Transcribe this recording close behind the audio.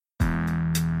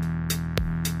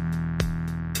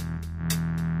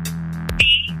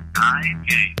Good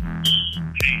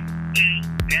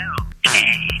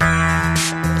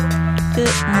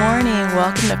morning.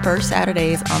 Welcome to First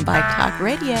Saturdays on Bike Talk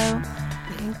Radio.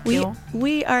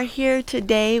 We are here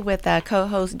today with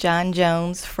co-host John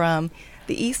Jones from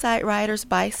the Eastside Riders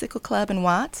Bicycle Club in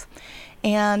Watts.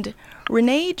 And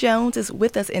Renee Jones is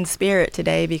with us in spirit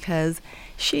today because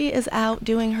she is out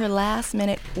doing her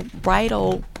last-minute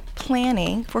bridal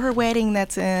planning for her wedding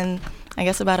that's in, I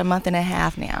guess, about a month and a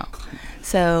half now.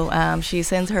 So she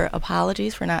sends her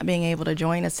apologies for not being able to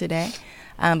join us today.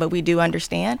 But we do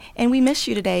understand, and we miss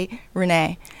you today,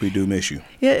 Renee. We do miss you.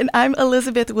 Yeah, and I'm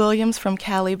Elizabeth Williams from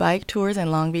Cali Bike Tours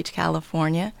in Long Beach,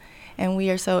 California, and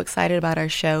we are so excited about our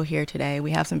show here today.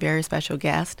 We have some very special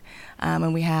guests,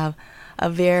 and we have a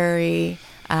very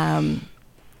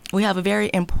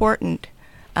important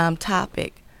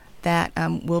topic that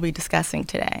we'll be discussing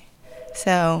today.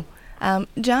 So,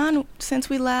 John, since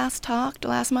we last talked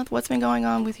last month, what's been going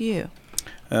on with you?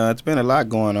 It's been a lot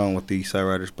going on with the Eastside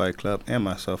Riders Bike Club and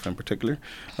myself in particular.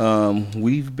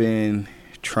 We've been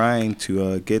trying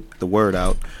to get the word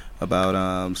out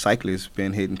about cyclists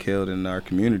being hit and killed in our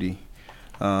community.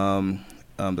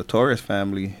 The Torres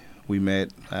family we met,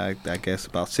 I guess,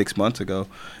 about 6 months ago,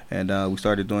 and we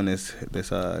started doing this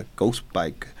ghost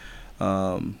bike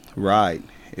ride.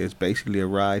 It's basically a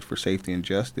ride for safety and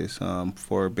justice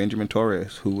for Benjamin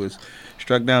Torres, who was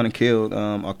struck down and killed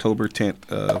October 10th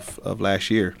of last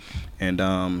year. And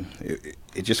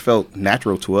it just felt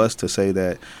natural to us to say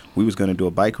that we was going to do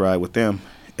a bike ride with them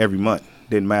every month.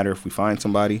 Didn't matter if we find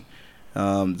somebody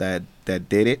that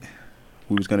did it.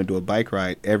 We was going to do a bike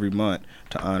ride every month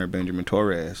to honor Benjamin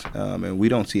Torres, and we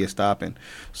don't see it stopping.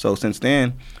 So since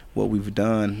then, what we've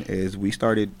done is we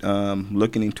started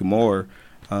looking into more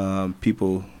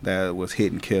people that was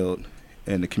hit and killed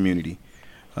in the community.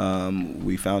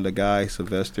 We found a guy,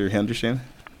 Sylvester Henderson,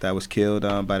 that was killed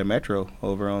by the Metro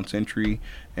over on Century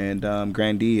and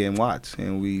Grandee and Watts,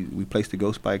 and we placed a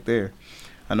ghost bike there.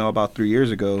 I know about 3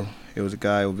 years ago, it was a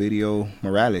guy, Ovidio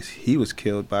Morales. He was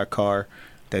killed by a car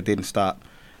that didn't stop,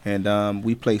 and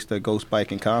we placed a ghost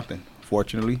bike in Compton.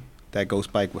 Fortunately, that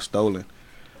ghost bike was stolen.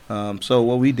 So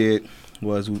what we did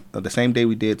was the same day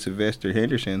we did Sylvester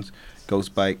Henderson's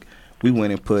ghost bike, we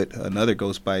went and put another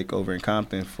ghost bike over in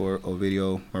Compton for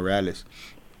Ovidio Morales.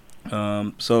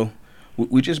 So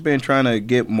we just been trying to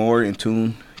get more in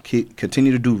tune,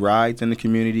 continue to do rides in the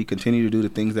community, continue to do the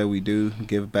things that we do,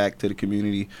 give back to the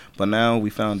community. But now we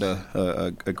found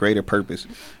a greater purpose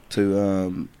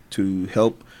to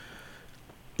help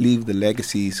leave the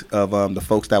legacies of the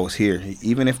folks that was here.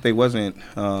 Even if they wasn't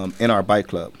in our bike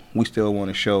club, we still want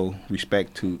to show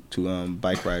respect to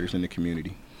bike riders in the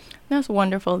community. That's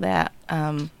wonderful that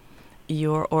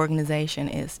your organization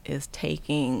is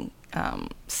taking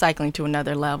cycling to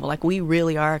another level. Like, we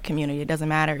really are a community. It doesn't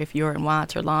matter if you're in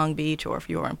Watts or Long Beach, or if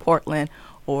you're in Portland,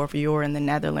 or if you're in the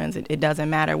Netherlands. It doesn't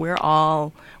matter. We're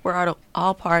all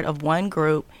part of one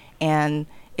group, and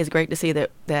it's great to see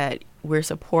that we're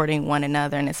supporting one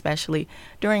another, and especially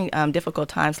during difficult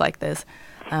times like this.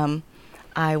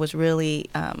 I was really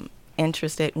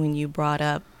interested when you brought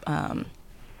up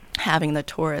having the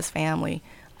Torres family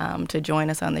to join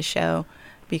us on the show,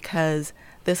 because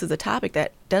this is a topic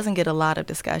that doesn't get a lot of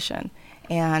discussion.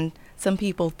 And some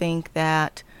people think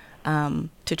that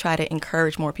to try to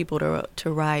encourage more people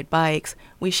to ride bikes,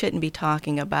 we shouldn't be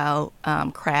talking about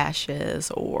crashes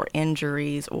or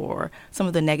injuries or some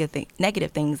of the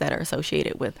negative things that are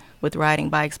associated with riding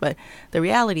bikes. But the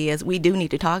reality is we do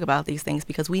need to talk about these things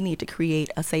because we need to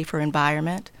create a safer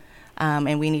environment.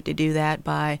 And we need to do that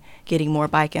by getting more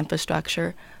bike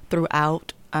infrastructure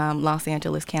throughout Los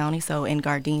Angeles County, so in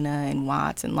Gardena and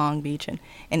Watts and Long Beach and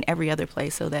every other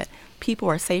place, so that people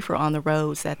are safer on the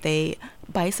roads, that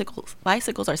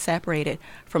bicycles are separated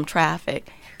from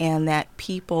traffic, and that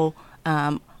people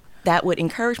that would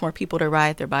encourage more people to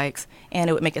ride their bikes,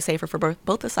 and it would make it safer for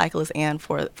both the cyclists and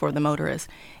for the motorists.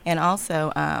 And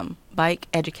also, bike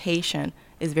education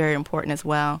is very important as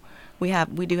well. We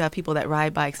do have people that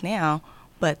ride bikes now,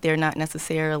 but they're not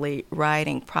necessarily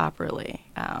riding properly.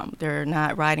 They're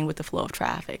not riding with the flow of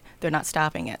traffic. They're not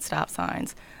stopping at stop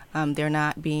signs. They're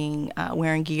not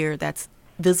wearing gear that's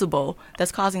visible,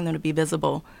 that's causing them to be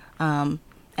visible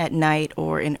at night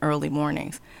or in early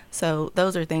mornings. So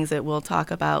those are things that we'll talk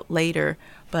about later,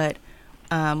 but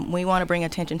we want to bring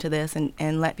attention to this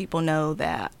and let people know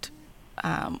that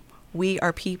we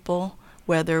are people,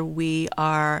 whether we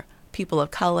are people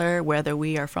of color, whether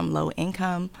we are from low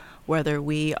income, whether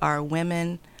we are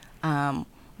women,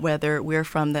 whether we're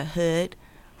from the hood,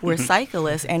 we're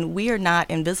cyclists, and we are not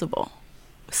invisible.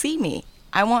 See me.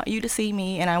 I want you to see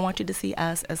me, and I want you to see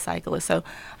us as cyclists. So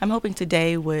I'm hoping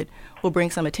today will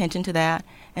bring some attention to that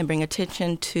and bring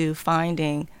attention to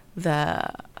finding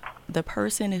the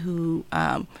person who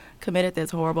committed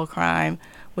this horrible crime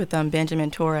with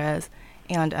Benjamin Torres,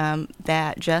 and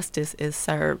that justice is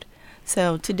served.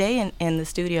 So today in the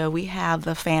studio, we have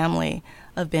the family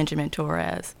of Benjamin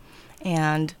Torres,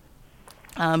 and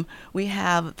we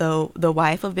have the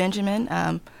wife of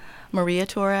Benjamin, Maria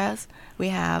Torres. We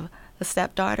have a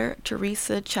stepdaughter,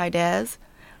 Teresa Chaidez.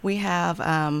 We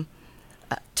have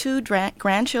two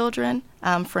grandchildren,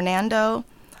 Fernando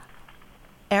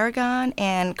Aragon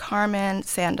and Carmen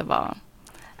Sandoval.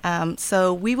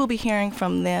 So we will be hearing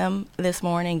from them this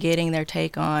morning, getting their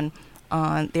take on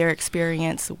their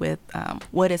experience with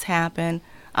what has happened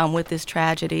with this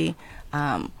tragedy,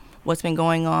 what's been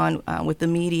going on with the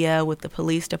media, with the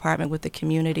police department, with the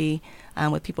community,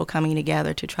 with people coming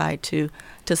together to try to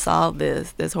solve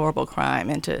this horrible crime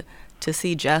and to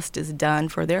see justice done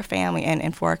for their family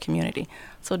and for our community.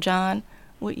 So, John,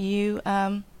 would you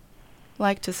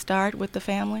like to start with the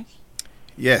family?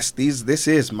 Yes, this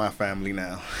is my family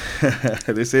now.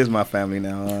 This is my family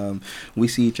now. We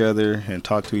see each other and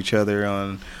talk to each other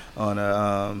on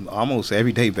a almost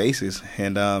everyday basis.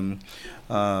 And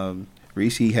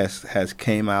Reese has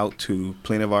came out to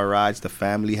plenty of our rides. The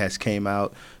family has came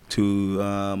out to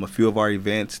a few of our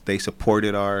events. They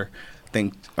supported our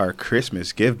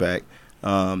Christmas give back.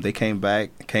 They came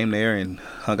there and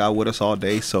hung out with us all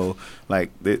day. So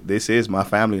like this is my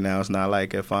family now. It's not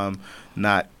like if I'm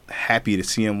not happy to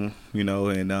see them,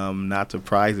 and not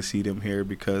surprised to see them here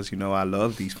because, I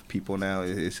love these people now.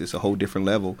 It's just a whole different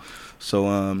level. So,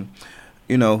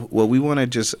 what we want to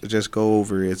just go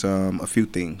over is a few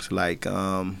things. Like,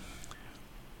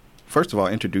 first of all,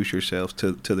 introduce yourselves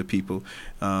to the people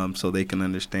so they can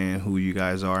understand who you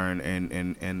guys are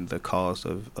and the cause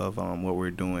of what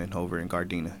we're doing over in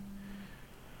Gardena.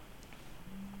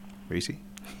 Reese?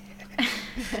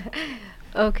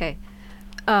 Okay.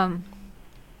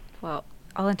 Well,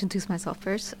 I'll introduce myself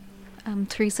first. I'm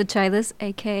Teresa Chaidez,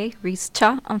 a.k.a. Reese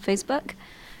Cha on Facebook.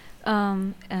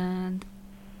 And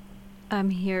I'm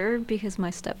here because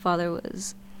my stepfather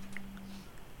was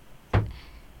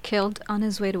killed on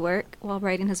his way to work while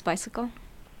riding his bicycle.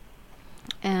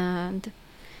 And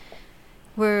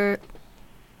we're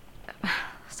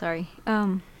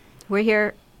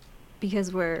here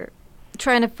because we're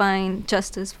trying to find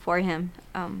justice for him.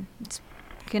 It's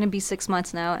going to be 6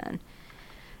 months now, and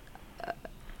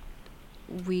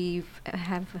we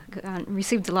have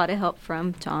received a lot of help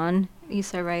from John,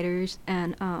 Eastside Riders,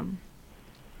 and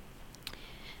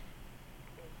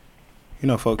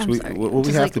folks, what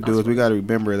we have to do is we got to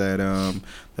remember that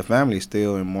the family is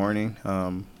still in mourning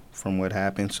from what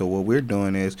happened. So what we're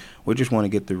doing is we just want to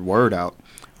get the word out.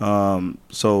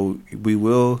 So we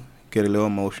will get a little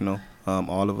emotional.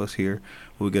 All of us here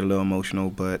will get a little emotional,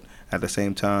 but at the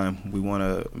same time, we want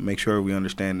to make sure we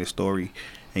understand this story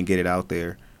and get it out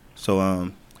there.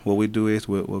 So what we do is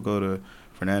we'll go to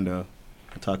Fernando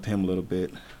and talk to him a little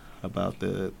bit about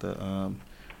the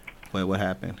what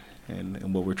happened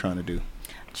and what we're trying to do.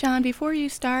 John, before you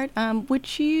start,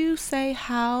 would you say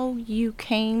how you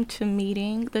came to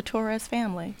meeting the Torres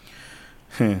family?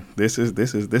 This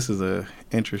is a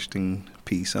interesting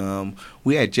piece.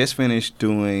 We had just finished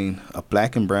doing a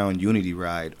Black and Brown Unity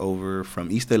ride over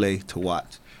from East LA to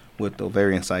Watts with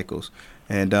Ovarian Cycles,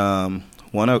 and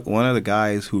one of the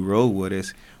guys who rode with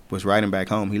us was riding back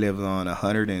home. He lives on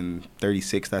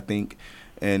 136th, I think,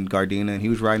 in Gardena, and he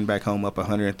was riding back home up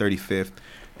 135th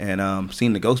and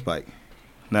seen the ghost bike.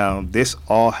 Now, this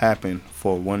all happened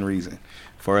for one reason,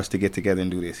 for us to get together and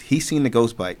do this. He seen the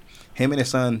ghost bike. Him and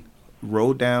his son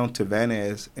rode down to Van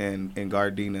Ness and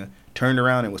Gardena, turned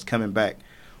around and was coming back.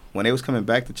 When they was coming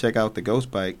back to check out the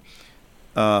ghost bike,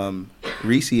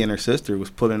 Reese and her sister was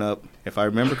pulling up, if I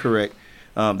remember correct,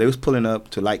 they was pulling up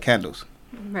to light candles.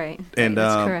 Right. And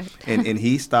that's correct. and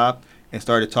he stopped and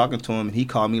started talking to him, and he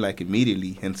called me like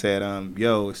immediately and said,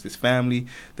 yo, it's this family.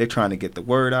 They're trying to get the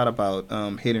word out about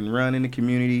hit and run in the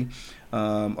community.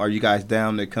 Are you guys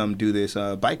down to come do this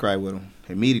bike ride with them?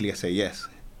 Immediately I say yes.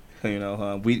 We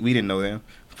didn't know them,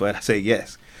 but I say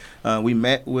yes. We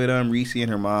met with Reese and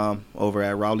her mom over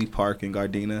at Rowley Park in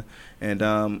Gardena,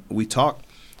 and we talked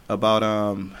about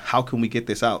how can we get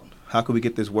this out? How can we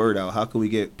get this word out? How can we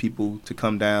get people to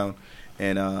come down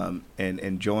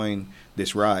and join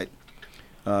this ride?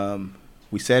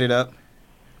 We set it up.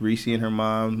 Reese and her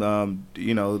mom,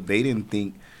 they didn't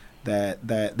think that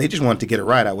they just wanted to get a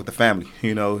ride out with the family,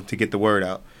 to get the word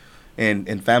out,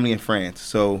 and family and friends.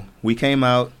 So we came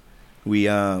out. We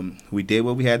did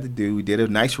what we had to do. We did a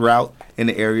nice route in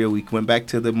the area. We went back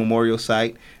to the memorial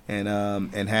site and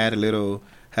had a little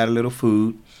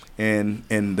food. And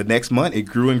the next month it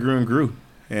grew and grew and grew.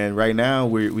 And right now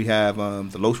we have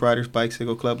the Los Riders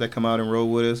Bicycle Club that come out and roll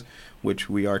with us, which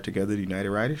we are together, the United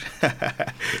Riders.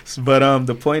 But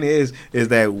the point is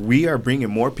that we are bringing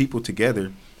more people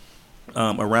together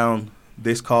around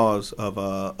this cause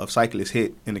of cyclist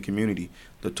hit in the community.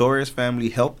 The Torres family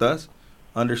helped us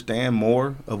understand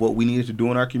more of what we needed to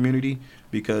do in our community,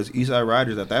 because Eastside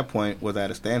Riders at that point was at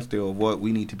a standstill of what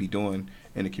we need to be doing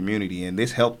in the community, and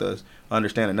this helped us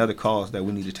understand another cause that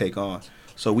we need to take on.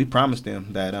 So we promised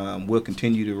them that we'll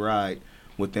continue to ride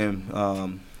with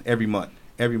them every month.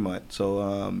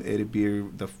 So it'll be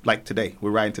like today.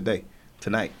 We're riding tonight,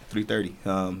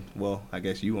 3:30. Well, I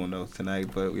guess you won't know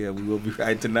tonight, but yeah, we will be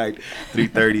riding tonight,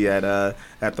 3:30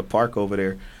 at the park over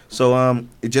there. So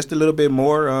just a little bit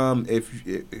more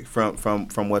if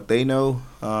from what they know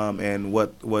and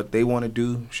what they want to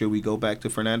do. Should we go back to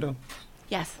Fernando?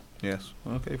 Yes. Yes.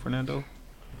 Okay, Fernando,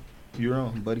 you're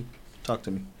on, buddy. Talk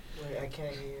to me. Wait, I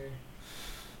can't hear.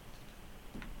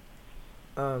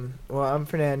 Well, I'm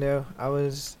Fernando.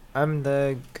 I'm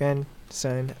the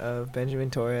grandson of Benjamin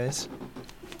Torres.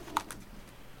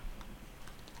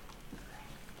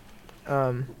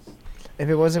 If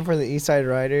it wasn't for the Eastside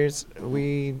Riders,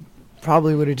 we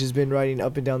probably would have just been riding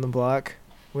up and down the block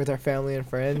with our family and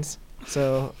friends.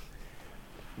 So,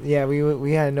 yeah,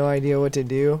 we had no idea what to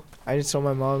do. I just told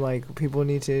my mom, like, people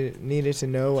needed to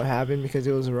know what happened because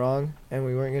it was wrong, and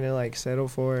we weren't gonna like settle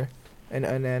for an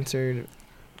unanswered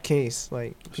case,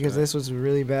 like, because this was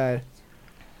really bad.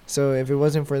 So if it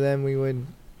wasn't for them, we would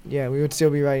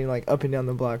still be riding like up and down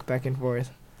the block, back and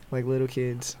forth, like little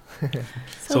kids.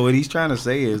 So what he's trying to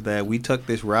say is that we took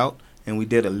this route and we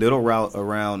did a little route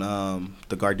around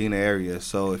the Gardena area.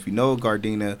 So if you know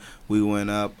Gardena, we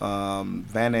went up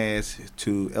Van Ness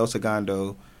to El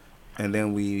Segundo, and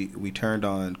then we turned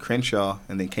on Crenshaw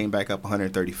and then came back up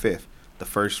 135th the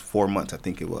first 4 months, I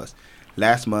think it was.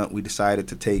 Last month, we decided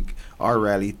to take our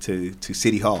rally to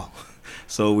City Hall.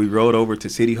 So we rode over to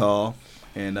City Hall,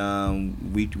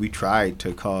 and we tried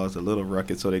to cause a little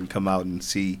ruckus so they can come out and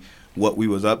see what we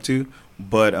was up to.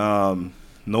 But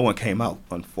no one came out,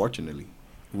 unfortunately.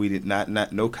 We did not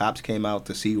no cops came out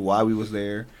to see why we was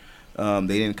there.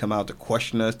 They didn't come out to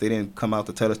question us. They didn't come out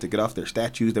to tell us to get off their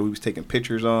statues that we was taking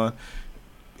pictures on.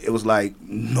 It was like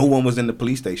no one was in the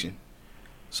police station.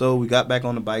 So we got back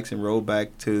on the bikes and rode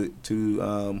back to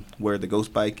where the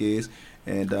Ghost Bike is,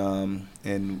 and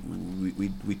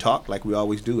we talked like we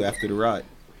always do after the ride.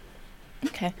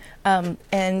 Okay.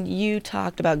 And you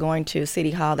talked about going to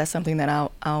City Hall. That's something that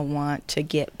I'll want to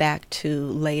get back to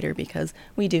later, because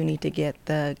we do need to get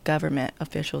the government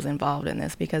officials involved in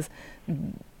this, because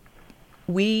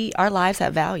our lives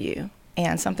have value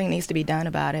and something needs to be done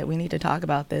about it. We need to talk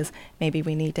about this. Maybe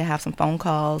we need to have some phone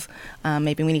calls.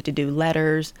 Maybe we need to do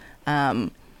letters.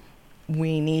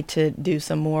 We need to do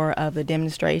some more of a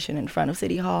demonstration in front of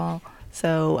City Hall.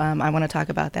 So I want to talk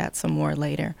about that some more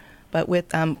later. But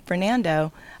with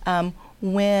Fernando,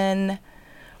 when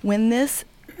this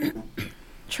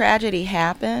tragedy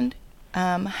happened,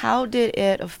 how did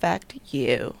it affect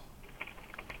you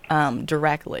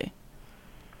directly?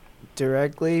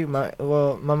 Directly, my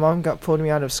mom pulled me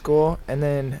out of school, and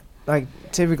then like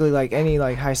typically like any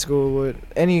like high school would,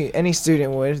 any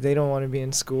student would, they don't want to be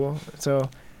in school. So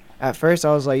at first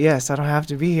I was like, yes, I don't have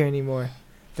to be here anymore.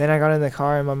 Then I got in the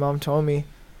car and my mom told me,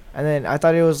 and then I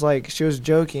thought it was like she was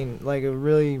joking, like a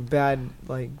really bad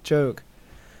like joke.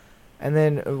 And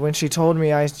then when she told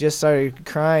me, I just started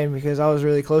crying because I was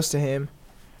really close to him.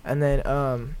 And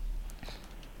then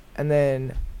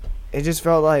it just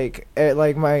felt like in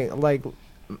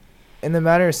the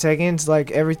matter of seconds,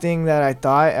 like everything that I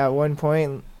thought at one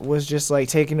point was just like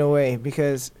taken away,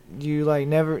 because you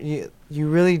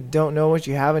really don't know what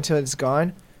you have until it's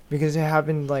gone, because it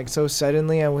happened like so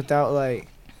suddenly and without like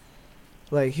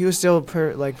he was still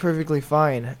perfectly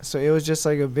fine. So it was just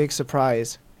like a big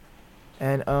surprise.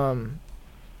 And I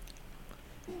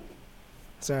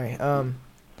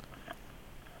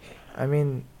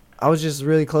mean, I was just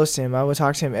really close to him. I would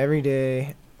talk to him every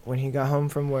day when he got home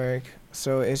from work.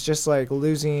 So it's just like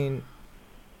losing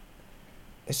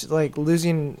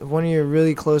one of your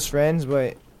really close friends,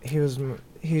 but he was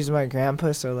my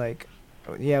grandpa, so like,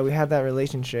 yeah, we had that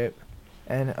relationship.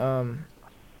 And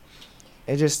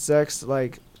it just sucks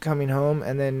like coming home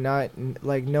and then not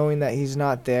like knowing that he's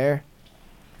not there.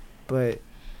 But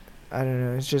I don't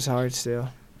know, it's just hard still.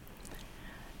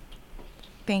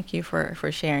 Thank you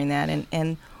for sharing that.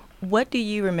 And what do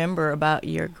you remember about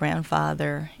your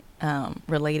grandfather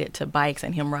related to bikes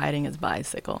and him riding his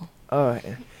bicycle. Oh,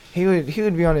 he would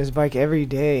be on his bike every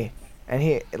day,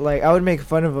 and I would make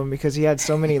fun of him because he had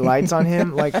so many lights on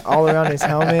him, like all around his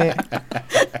helmet.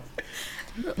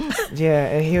 Yeah,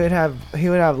 and he would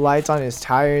have lights on his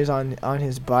tires, on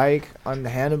his bike, on the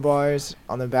handlebars,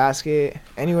 on the basket,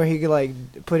 anywhere he could like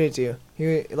put it to. He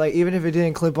would, like, even if it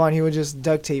didn't clip on, he would just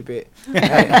duct tape it.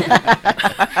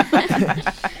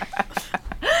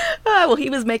 Well,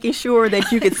 he was making sure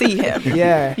that you could see him.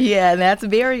 Yeah. Yeah, and that's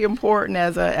very important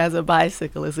as a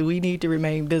bicyclist. We need to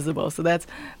remain visible. So that's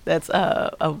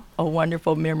a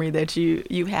wonderful memory that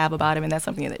you have about him, and that's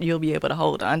something that you'll be able to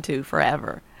hold on to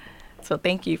forever. So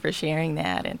thank you for sharing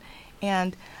that.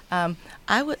 And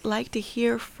I would like to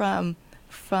hear from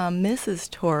Mrs.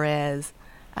 Torres.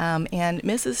 And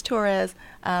Mrs. Torres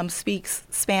speaks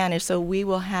Spanish, so we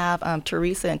will have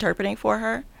Teresa interpreting for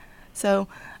her. So,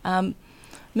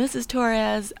 Mrs.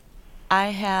 Torres, I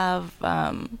have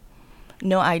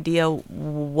no idea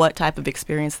what type of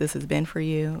experience this has been for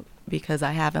you because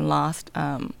I haven't lost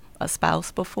a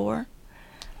spouse before.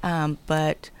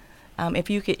 But if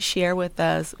you could share with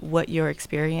us what your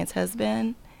experience has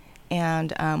been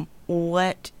and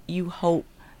what you hope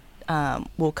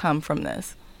will come from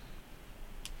this.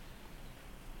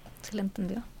 ¿Sí le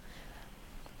entendió?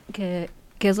 ¿Qué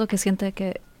es lo que siente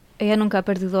que ella nunca ha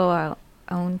perdido a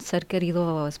un ser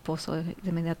querido o esposo de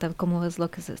inmediato? ¿Cómo es lo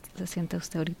que se siente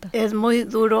usted ahorita? Es muy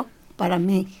duro para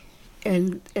mí.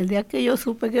 El día que yo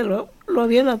supe que lo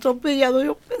habían atropellado,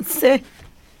 yo pensé.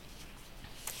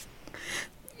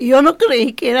 Y yo no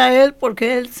creí que era él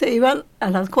porque él se iba a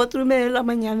las 4:30 de la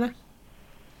mañana.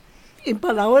 Y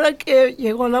para la hora que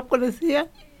llegó la policía,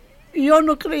 yo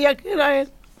no creía que era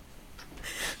él.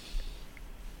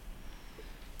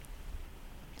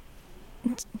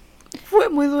 Fue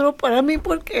muy duro para mí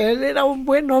porque él era un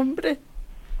buen hombre.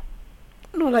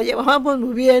 Nos la llevábamos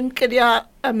muy bien, quería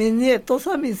a mis nietos,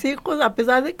 a mis hijos, a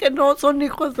pesar de que no son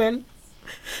hijos de él.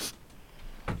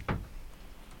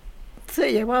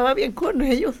 Se llevaba bien con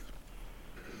ellos.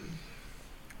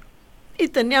 Y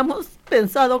teníamos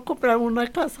pensado comprar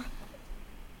una casa.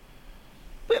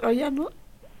 Pero ya no.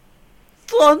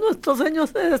 Todos nuestros sueños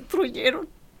se destruyeron.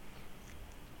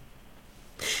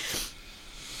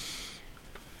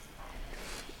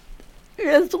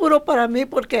 Es duro para mí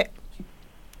porque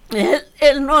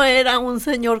él no era un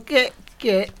señor que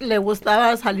le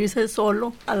gustaba salirse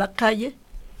solo a la calle.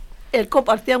 Él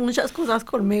compartía muchas cosas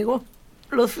conmigo.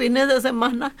 Los fines de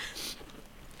semana,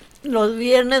 los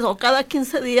viernes o cada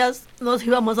 15 días nos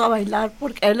íbamos a bailar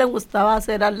porque a él le gustaba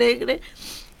ser alegre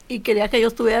y quería que yo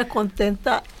estuviera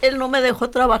contenta. Él no me dejó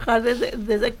trabajar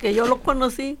desde que yo lo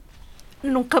conocí.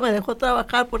 Nunca me dejó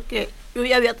trabajar porque yo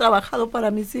ya había trabajado para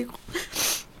mis hijos.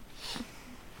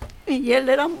 Y él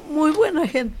era muy buena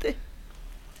gente.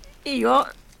 Y yo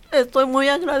estoy muy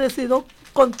agradecido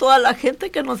con toda la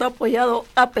gente que nos ha apoyado,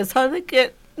 a pesar de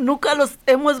que nunca los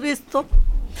hemos visto.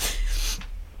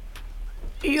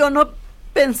 Y yo no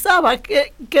pensaba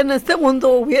que en este mundo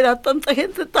hubiera tanta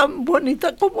gente tan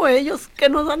bonita como ellos que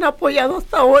nos han apoyado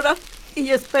hasta ahora. Y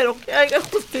espero que haya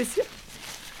justicia.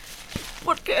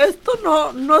 Porque esto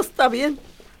no está bien.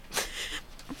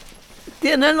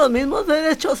 Tienen los mismos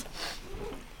derechos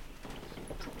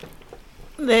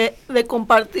de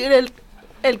compartir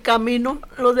el camino,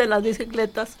 los de las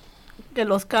bicicletas, que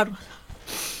los carros.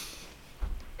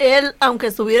 Él, aunque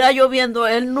estuviera lloviendo,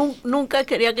 él nunca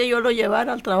quería que yo lo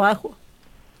llevara al trabajo.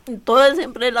 Entonces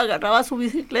siempre él agarraba su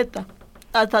bicicleta,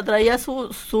 hasta traía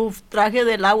su traje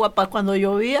del agua para cuando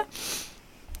llovía,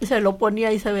 y se lo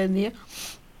ponía y se venía.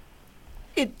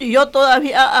 Y yo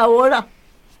todavía ahora,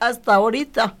 hasta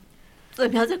ahorita, se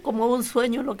me hace como un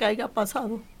sueño lo que haya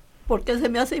pasado, porque se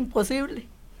me hace imposible.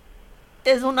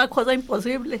 Es una cosa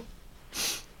imposible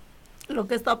lo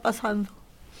que está pasando.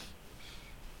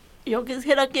 Yo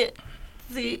quisiera que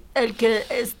si el que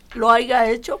lo haya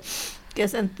hecho, que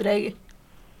se entregue.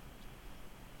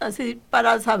 Así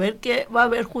para saber que va a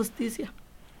haber justicia,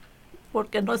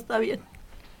 porque no está bien.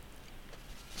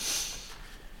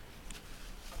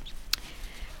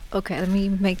 Okay, let me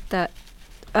make that.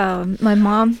 My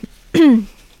mom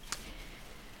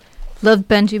loved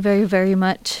Benji very, very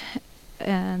much,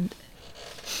 and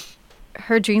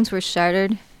her dreams were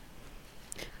shattered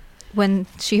when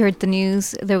she heard the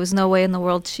news. There was no way in the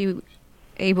world she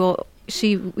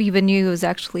even knew it was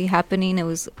actually happening. It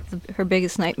was her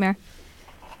biggest nightmare.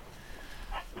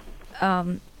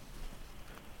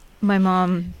 My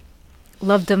mom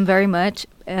loved him very much,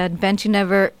 and Benji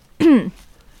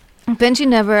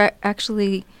never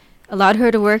actually allowed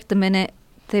her to work the minute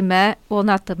they met. Well,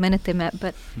 not the minute they met,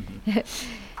 but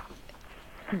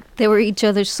they were each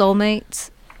other's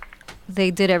soulmates.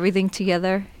 they did everything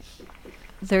together.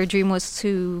 Their dream was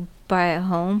to buy a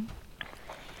home,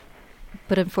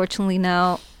 but unfortunately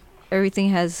now everything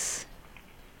has.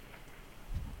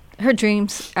 Her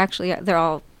dreams actually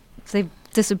they've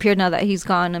disappeared now that he's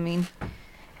gone. I mean,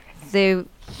 they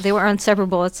were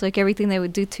inseparable. It's like everything they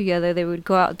would do together. They would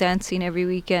go out dancing every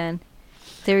weekend.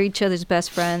 They were each other's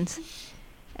best friends.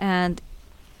 And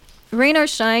rain or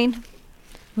shine,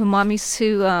 my mom used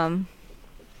to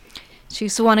she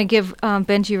used to want to give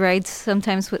Benji rides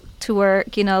sometimes to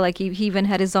work. You know, like he even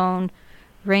had his own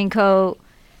raincoat,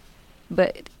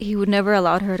 but he would never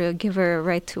allow her to give her a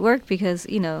ride to work because,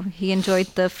 you know, he enjoyed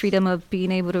the freedom of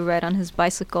being able to ride on his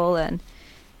bicycle. And,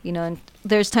 you know, and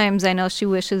there's times I know she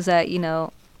wishes that, you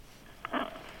know,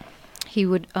 he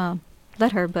would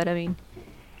let her, but I mean,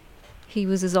 he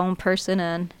was his own person,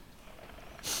 and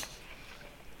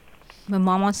my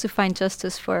mom wants to find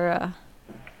justice for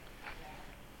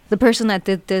the person that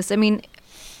did this. I mean,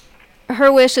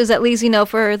 her wish is at least, you know,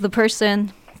 for the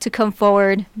person to come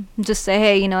forward and just say,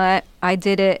 hey, you know, I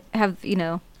did it, have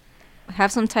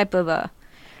some type of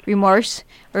remorse,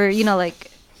 or, you know,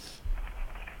 like,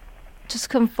 just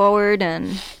come forward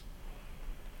and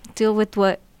deal with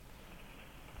what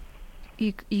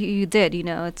you did, you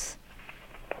know.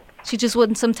 She just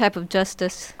wants some type of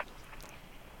justice.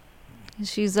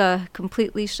 She's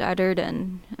completely shattered,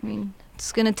 and I mean,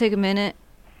 it's gonna take a minute.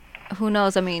 Who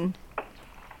knows? I mean,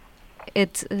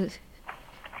 it's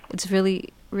really,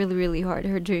 really, really hard.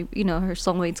 Her dream, you know, her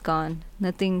soulmate's gone.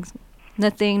 Nothing,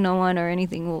 no one or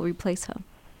anything will replace her.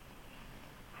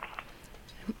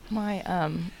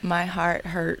 My heart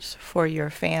hurts for your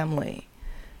family,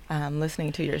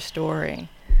 listening to your story.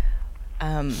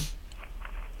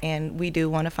 And we do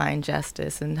want to find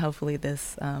justice, and hopefully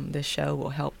this show will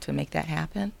help to make that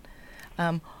happen.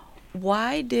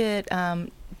 Why did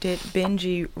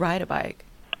Benji ride a bike?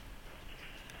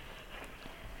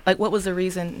 Like, what was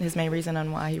his main reason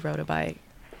on why he rode a bike?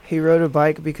 He rode a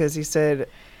bike because he said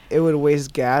it would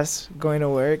waste gas going to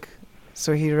work,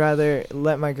 so he'd rather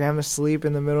let my grandma sleep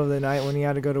in the middle of the night when he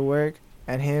had to go to work,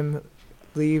 and him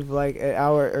leave like an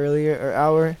hour earlier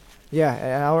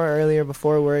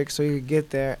before work, so he could get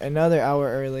there another hour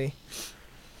early,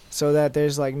 so that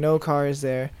there's like no cars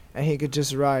there and he could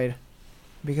just ride,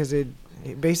 because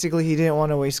basically he didn't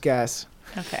want to waste gas.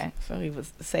 Okay, so he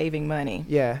was saving money.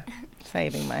 Yeah.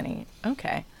 Saving money.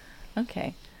 Okay.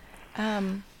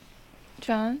 John?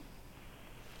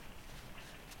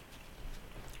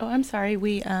 Oh, I'm sorry.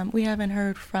 We haven't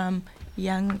heard from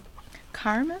young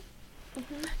Carmen.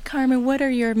 Mm-hmm. Carmen, what are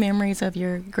your memories of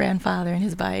your grandfather and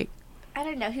his bike? I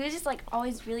don't know. He was just like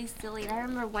always really silly. And I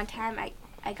remember one time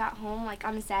I got home like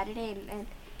on a Saturday, and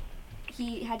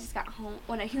he had just got home.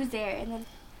 Well, no, he was there, and then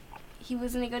he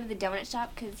was gonna go to the donut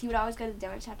shop because he would always go to the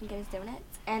donut shop and get his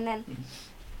donuts. And then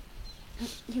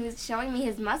he was showing me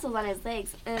his muscles on his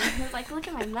legs, and he was like, "Look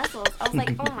at my muscles." I was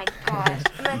like, "Oh my gosh!"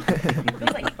 And then it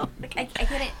was like I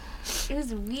couldn't. It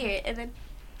was weird. And then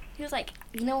he was like,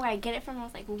 "You know where I get it from?" I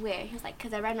was like, "Where?" He was like,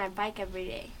 "'Cause I ride my bike every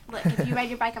day. Look, if you ride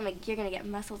your bike, I'm like, you're gonna get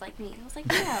muscles like me." I was like,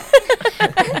 "No."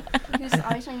 He was just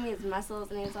always showing me his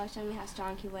muscles, and he was always showing me how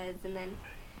strong he was. And then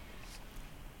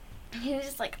he was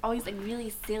just like always like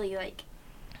really silly. Like,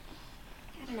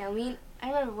 I don't know. I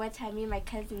remember one time me and my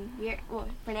cousin,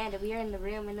 Fernanda, we were in the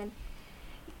room, and then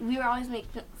we would always make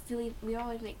silly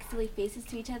faces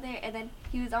to each other. And then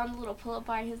he was on the little pull-up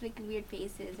bar, and he was making weird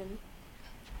faces, and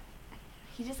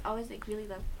he just always like really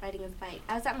loved riding his bike.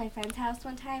 I was at my friend's house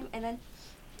one time, and then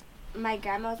my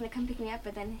grandma was gonna come pick me up,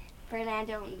 but then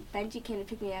Fernando and Benji came to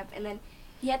pick me up, and then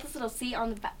he had this little seat on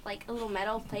the back, like a little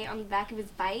metal plate on the back of his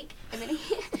bike, and then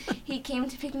he came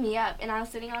to pick me up, and I was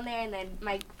sitting on there, and then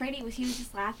he was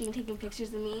just laughing and taking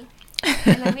pictures of me,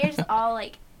 and then we were just all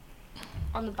like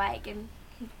on the bike, and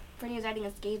Bernie was riding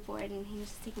a skateboard, and he was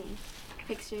just taking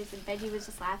pictures, and Benji was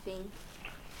just laughing.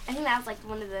 I think that was like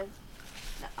one of the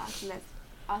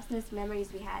awesomest memories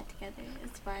we had together. It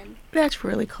was fun. That's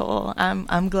really cool.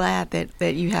 I'm glad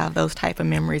that you have those type of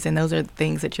memories, and those are the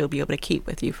things that you'll be able to keep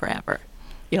with you forever.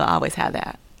 You'll always have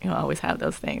that. You'll always have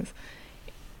those things.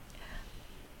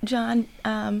 John,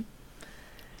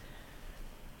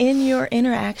 in your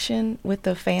interaction with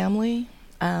the family,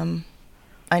 I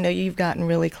know you've gotten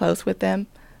really close with them.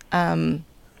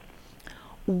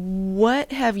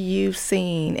 What have you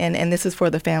seen, and this is for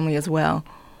the family as well,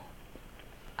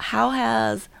 how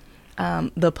has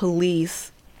the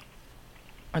police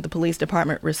or the police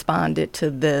department responded to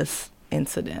this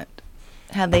incident?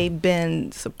 Have they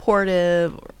been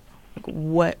supportive?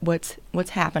 What's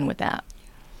happened with that?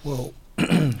 Well,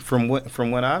 from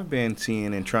what I've been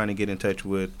seeing and trying to get in touch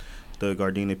with the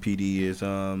Gardena PD is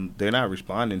they're not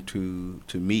responding to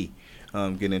me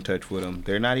getting in touch with them.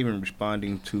 They're not even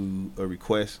responding to a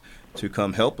request to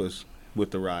come help us with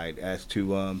the ride, as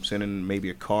to sending maybe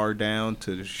a car down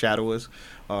to shadow us,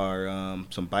 or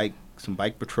some bike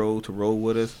patrol to roll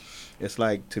with us. It's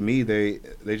like, to me, they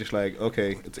just like,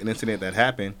 okay, it's an incident that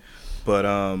happened,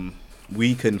 but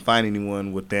we couldn't find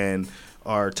anyone within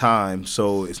our time,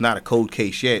 so it's not a cold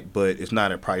case yet, but it's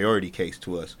not a priority case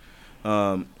to us.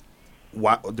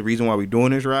 The reason why we're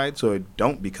doing this ride, so it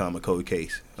don't become a cold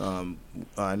case.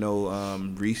 I know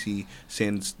Reese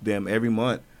sends them every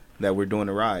month that we're doing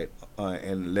the ride,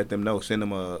 and let them know, send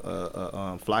them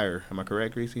a flyer. Am I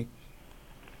correct, Reese?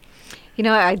 You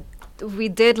know, we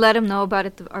did let him know about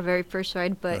it our very first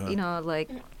ride, but you know, like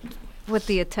with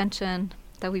the attention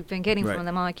that we've been getting from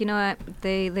them, I'm like, you know what,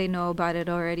 they know about it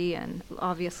already, and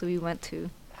obviously we went to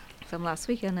them last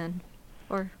weekend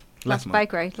or last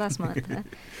bike ride last month,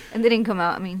 and they didn't come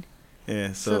out. I mean,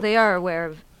 yeah, so they are aware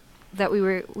of that we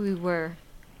were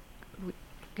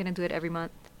gonna do it every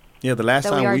month. Yeah, the last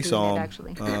time we saw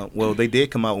them, well, they did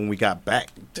come out when we got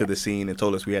back to the scene and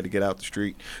told us we had to get out the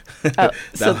street.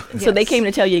 So they came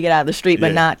to tell you to get out of the street,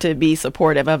 but not to be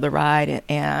supportive of the ride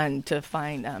and to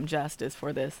find justice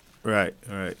for this. Right.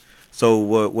 So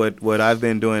what I've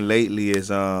been doing lately is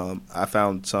I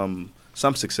found some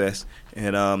success,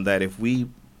 and that if we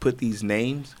put these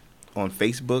names on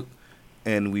Facebook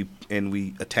and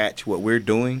we attach what we're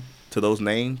doing to those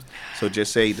names, so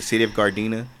just say the City of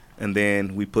Gardena, and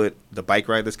then we put the bike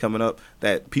ride that's coming up,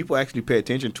 that people actually pay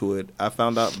attention to it. I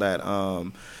found out that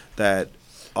that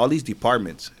all these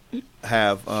departments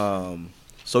have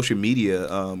social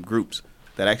media groups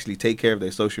that actually take care of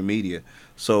their social media.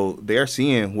 So they're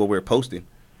seeing what we're posting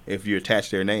if you attach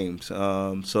their names.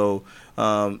 I'm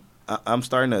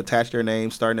starting to attach their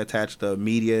names, starting to attach the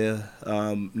media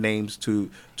names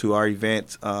to our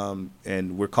events,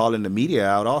 and we're calling the media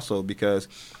out also, because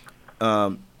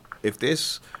if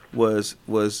this was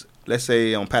let's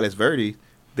say on Palos Verdes,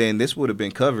 then this would have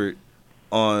been covered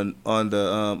on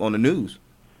the news,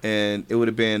 and it would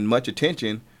have been much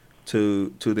attention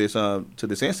to this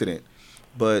incident.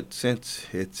 But since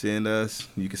it's in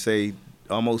you could say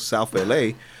almost South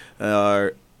LA,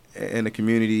 in a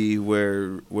community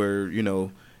where you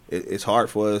know it's hard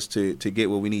for us to get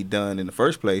what we need done in the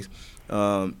first place,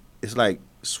 it's like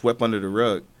swept under the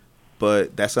rug.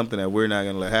 But that's something that we're not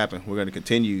going to let happen. We're going to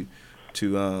continue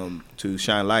to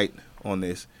shine light on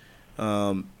this.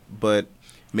 But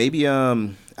maybe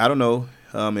I don't know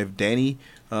if Danny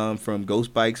from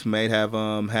Ghost Bikes might have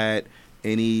had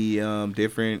any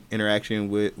different interaction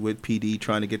with PD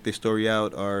trying to get this story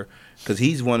out, or because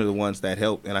he's one of the ones that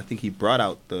helped, and I think he brought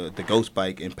out the Ghost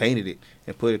Bike and painted it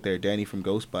and put it there, Danny from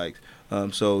Ghost Bikes.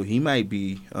 So he might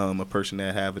be a person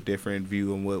that have a different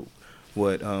view on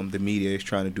what the media is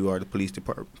trying to do, or the police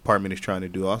department is trying to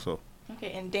do also.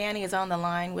 Okay, and Danny is on the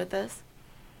line with us.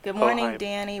 Good morning,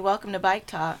 Danny. Welcome to Bike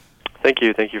Talk. Thank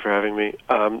you for having me.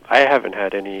 I haven't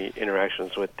had any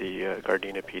interactions with the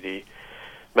Gardena PD.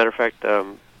 Matter of fact,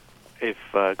 if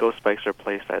Ghost Bikes are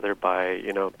placed either by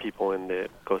people in the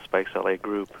Ghost Bikes LA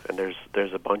group, and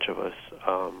there's a bunch of us,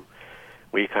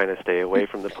 we kind of stay away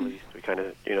from the police. We kind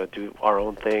of do our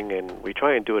own thing, and we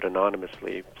try and do it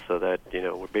anonymously, so that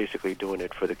we're basically doing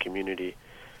it for the community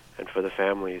and for the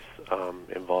families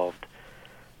involved.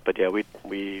 But yeah,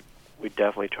 we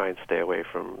definitely try and stay away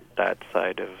from that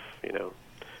side of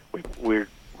we're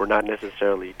not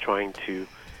necessarily trying to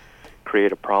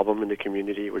create a problem in the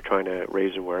community. We're trying to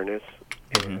raise awareness,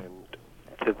 and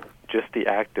to just the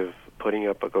act of putting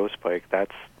up a ghost bike,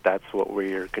 that's what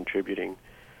we're contributing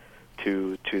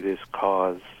to this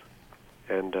cause,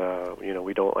 and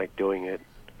we don't like doing it,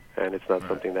 and it's not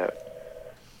something that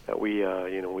we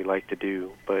we like to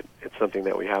do, but it's something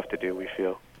that we have to do, we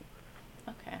feel.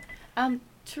 Okay.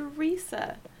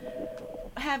 Teresa,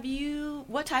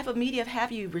 what type of media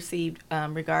have you received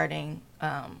regarding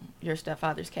your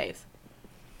stepfather's case?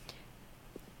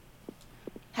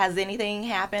 Has anything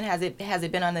happened? Has it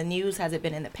been on the news? Has it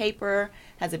been in the paper?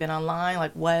 Has it been online?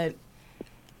 Like what?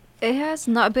 It has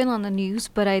not been on the news,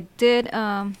 but I did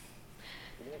on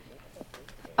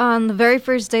the very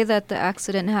first day that the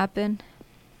accident happened.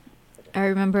 I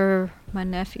remember my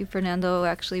nephew Fernando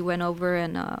actually went over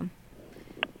and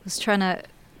was trying to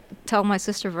tell my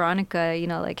sister Veronica,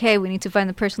 like, hey, we need to find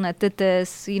the person that did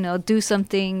this, do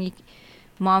something.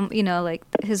 Mom, like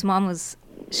his mom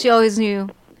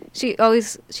she's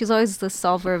always the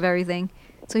solver of everything.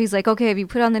 So he's like, okay, if you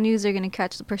put on the news, they're going to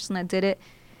catch the person that did it.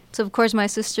 So, of course, my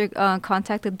sister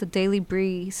contacted the Daily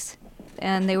Breeze,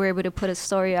 and they were able to put a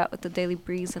story out with the Daily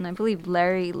Breeze. And I believe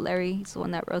Larry is the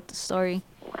one that wrote the story.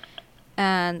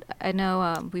 And I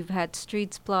know we've had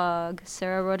Streets blog.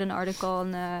 Sarah wrote an article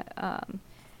on that.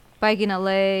 Bike in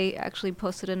LA actually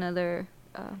posted another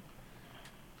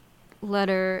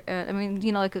letter. I mean,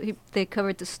 like they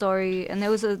covered the story, and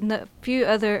there was a few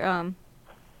other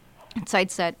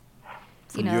sites that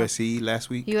From USC last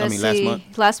week? USC, I mean, last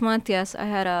month? Last month, yes. I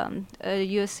had a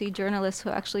USC journalist who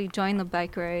actually joined the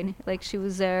bike ride. Like, she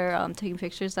was there taking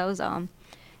pictures. That was, I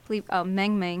believe,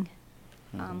 Meng Meng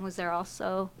was there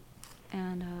also.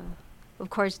 And, of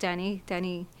course, Danny,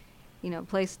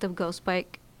 plays the Ghost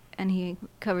Bike, and he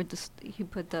covered this. He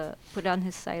put it on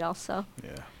his site also.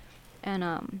 Yeah. And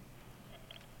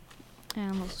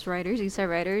those riders, Eastside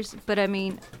riders. But, I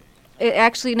mean, it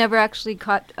actually never actually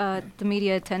caught the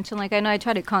media attention. Like, I know I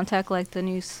tried to contact like the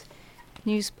news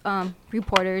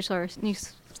reporters or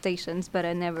news stations, but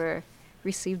I never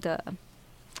received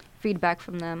feedback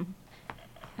from them.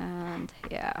 And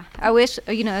yeah, I wish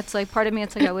it's like part of me.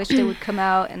 It's like I wish they would come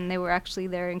out and they were actually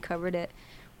there and covered it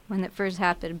when it first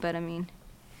happened. But I mean,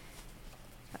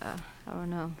 I don't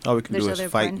know. All we can There's do is other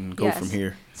fight friend- and go yes. from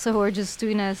here. So we're just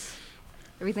doing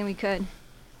everything we could.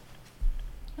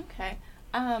 Okay.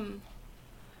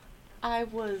 I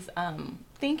was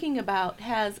thinking about,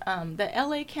 has the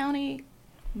LA County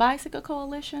Bicycle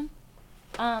Coalition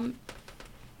put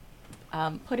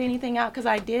anything out? Because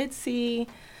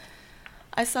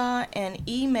I saw an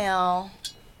email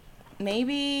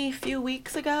maybe a few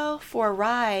weeks ago for a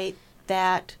ride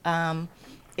that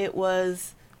it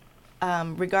was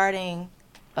regarding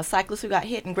a cyclist who got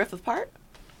hit in Griffith Park.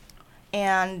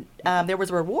 And there was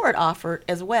a reward offered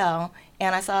as well.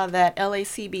 And I saw that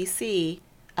LACBC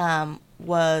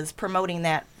was promoting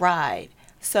that ride.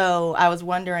 So I was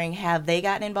wondering, have they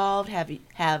gotten involved?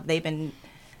 Have they been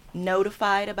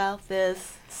notified about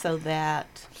this so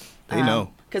that They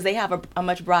know. Because they have a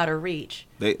much broader reach.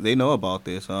 They know about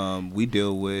this. We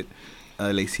deal with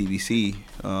LACBC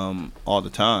all the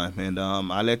time, and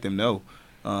I let them know.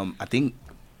 I think,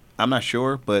 I'm not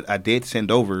sure, but I did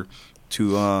send over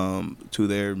to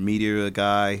their media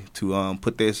guy to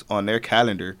put this on their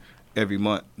calendar every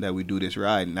month that we do this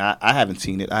ride. And I haven't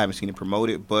seen it. I haven't seen it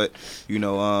promoted, but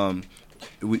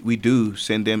we do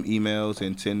send them emails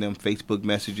and send them Facebook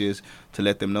messages to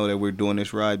let them know that we're doing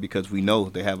this ride, because we know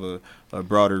they have a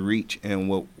broader reach. And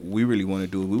what we really want to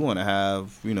do is we want to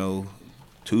have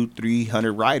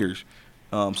 200-300 riders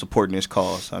supporting this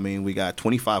cause. I mean, we got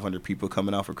 2,500 people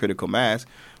coming out for Critical Mass,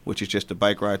 which is just a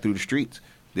bike ride through the streets.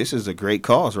 This is a great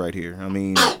cause right here. I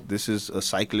mean, this is a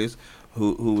cyclist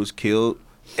who was killed.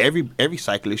 Every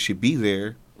cyclist should be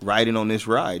there riding on this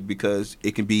ride, because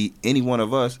it can be any one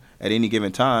of us at any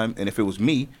given time. And if it was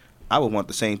me, I would want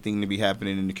the same thing to be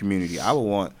happening in the community. I would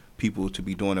want people to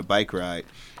be doing a bike ride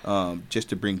just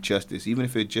to bring justice, even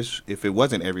if it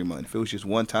wasn't every month, if it was just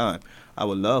one time. I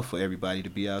would love for everybody to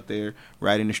be out there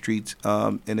riding the streets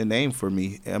in a name for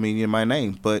me. I mean, in my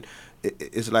name. But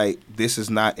it's like, this is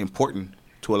not important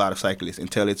to a lot of cyclists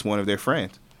until it's one of their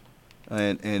friends,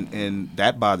 and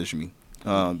that bothers me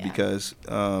because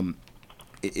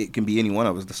it can be any one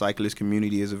of us. The cyclist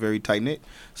community is a very tight-knit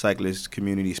cyclist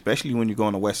community, especially when you go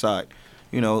on the west side.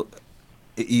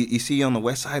 You see on the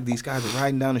west side, these guys are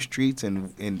riding down the streets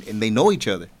and they know each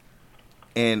other.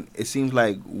 And it seems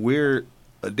like we're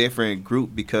a different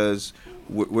group because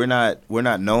we're not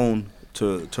known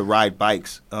to ride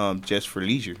bikes just for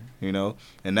leisure,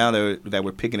 And now that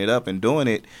we're picking it up and doing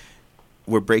it,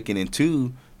 we're breaking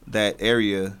into that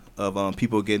area of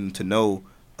people getting to know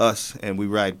us, and we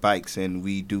ride bikes and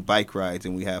we do bike rides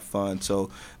and we have fun. So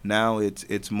now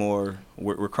it's more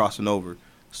we're crossing over.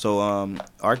 So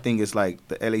our thing is like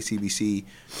the LACBC,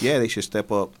 they should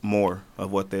step up more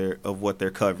of what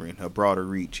they're covering, a broader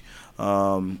reach,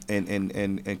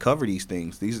 and cover these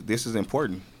things. This is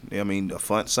important. I mean,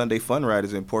 a Sunday fun ride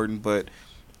is important, but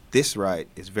this ride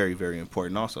is very, very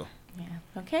important also. Yeah.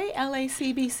 Okay,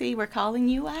 LACBC, we're calling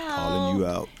you out. Calling you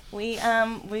out.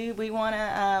 We want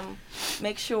to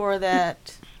make sure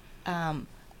that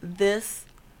this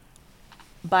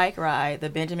bike ride, the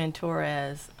Benjamin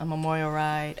Torres Memorial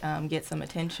Ride, gets some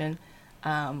attention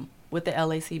with the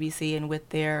LACBC and with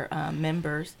their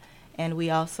members. And we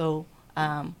also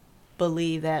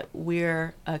believe that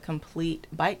we're a complete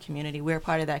bike community. We're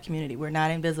part of that community. We're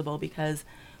not invisible because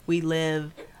we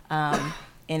live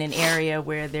in an area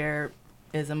where there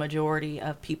is a majority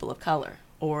of people of color,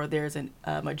 or there's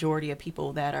a majority of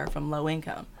people that are from low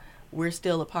income. We're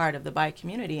still a part of the bike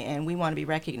community, and we want to be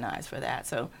recognized for that.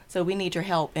 So we need your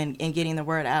help in getting the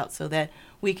word out so that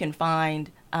we can find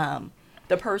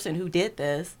the person who did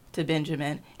this to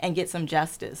Benjamin and get some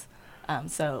justice.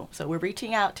 So we're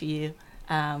reaching out to you,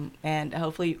 and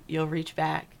hopefully you'll reach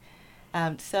back.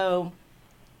 So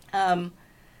Um,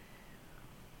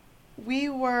 we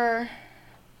were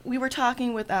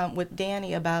talking with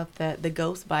Danny about the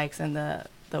ghost bikes and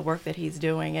the work that he's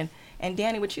doing, and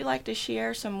Danny, would you like to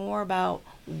share some more about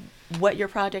what your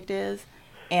project is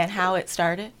and how it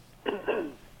started?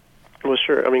 Well,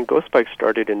 sure. I mean, Ghost Bike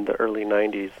started in the early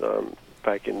 90s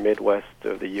back in Midwest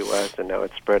of the U.S., and now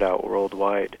it's spread out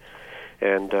worldwide.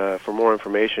 And for more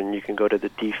information, you can go to the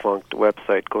defunct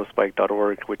website,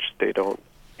 ghostbike.org, which they don't,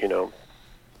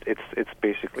 it's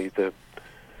basically the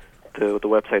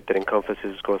website that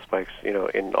encompasses Ghost Bikes,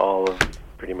 in all of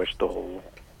pretty much the whole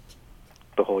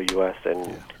U.S.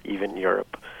 and even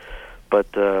Europe.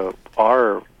 But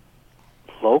our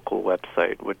local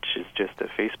website, which is just a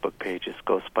Facebook page, is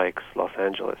Ghost Bikes Los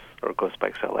Angeles or Ghost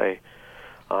Bikes LA,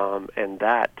 and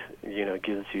that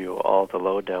gives you all the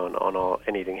lowdown on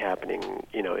anything happening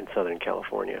in Southern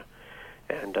California.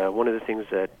 And one of the things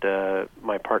that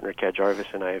my partner Kat Jarvis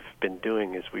and I have been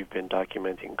doing is we've been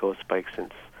documenting Ghost Bikes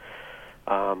since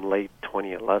late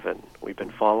 2011. We've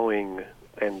been following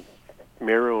and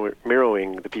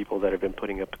mirroring the people that have been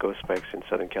putting up Ghost Bikes in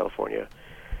Southern California,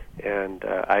 and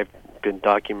I've been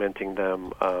documenting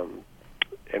them,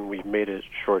 and we made a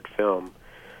short film.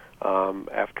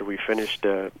 After we finished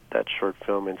that short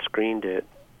film and screened it,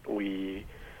 we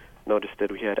noticed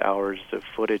that we had hours of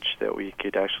footage that we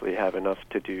could actually have enough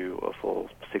to do a full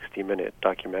 60-minute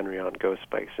documentary on Ghost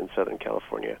Bikes in Southern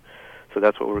California. So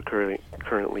that's what we're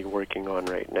currently working on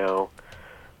right now.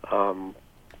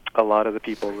 A lot of the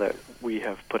people that we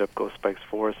have put up Ghost Bikes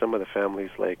for, some of the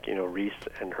families like, Reese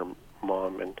and her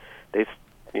mom, and they've,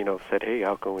 said, hey,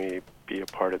 how can we be a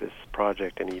part of this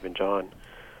project, and even John,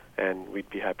 and we'd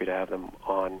be happy to have them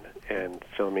on and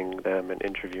filming them and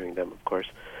interviewing them, of course.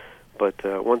 But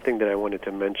one thing that I wanted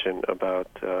to mention about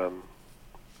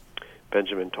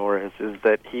Benjamin Torres is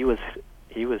that he was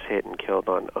hit and killed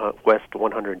on West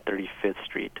 135th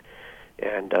Street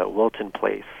and Wilton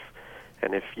Place.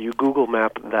 And if you Google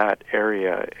map that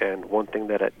area, and one thing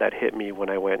that hit me when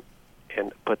I went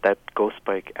and put that Ghost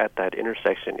Bike at that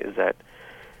intersection is that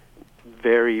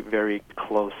very, very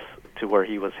close to where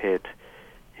he was hit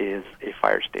is a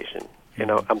fire station.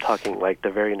 I'm talking like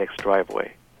the very next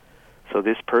driveway. So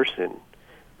this person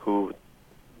who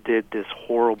did this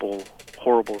horrible,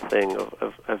 horrible thing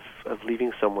of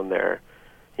leaving someone there,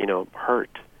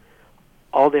 hurt,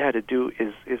 all they had to do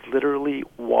is literally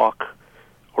walk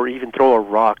or even throw a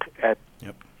rock at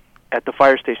the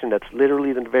fire station that's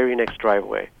literally the very next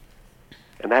driveway.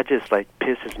 And that just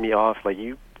pisses me off like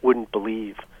you wouldn't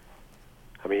believe.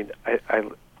 I mean,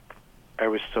 I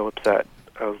was so upset.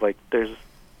 I was like, there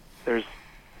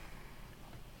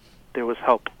was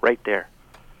help right there.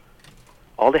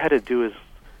 All they had to do is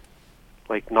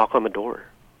knock on the door.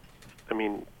 I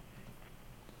mean,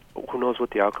 who knows what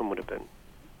the outcome would have been.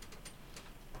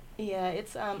 Yeah,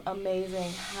 it's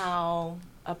amazing how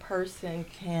a person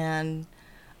can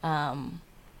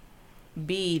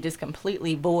be just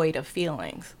completely void of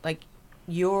feelings. Like,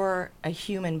 you're a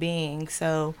human being,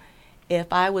 so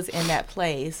if I was in that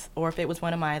place, or if it was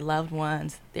one of my loved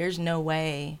ones, there's no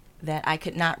way that I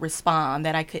could not respond,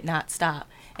 that I could not stop.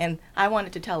 And I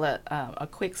wanted to tell a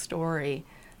quick story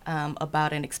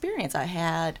about an experience I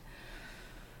had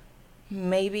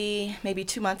maybe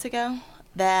 2 months ago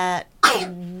that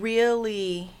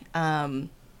really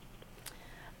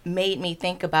made me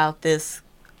think about this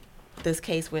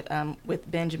case with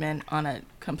Benjamin on a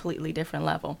completely different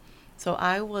level. So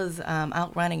I was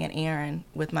out running an errand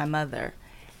with my mother,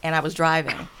 and I was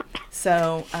driving.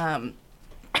 So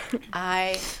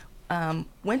I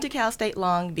went to Cal State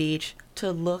Long Beach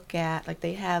to look at,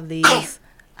 they have these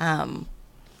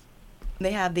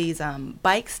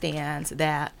bike stands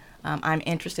that I'm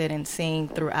interested in seeing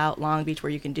throughout Long Beach,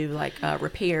 where you can do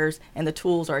repairs, and the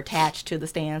tools are attached to the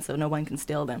stand so no one can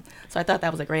steal them. So I thought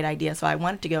that was a great idea. So I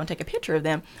wanted to go and take a picture of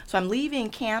them. So I'm leaving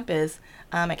campus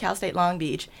at Cal State Long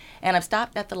Beach, and I've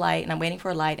stopped at the light, and I'm waiting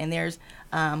for a light, and there's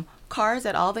cars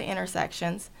at all the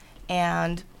intersections,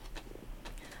 and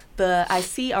I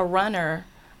see a runner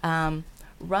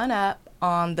run up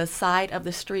on the side of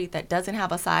the street that doesn't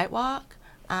have a sidewalk,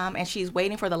 and she's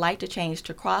waiting for the light to change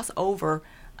to cross over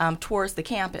towards the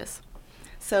campus.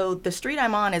 So the street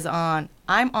I'm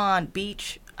on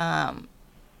Beach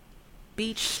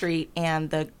Street, and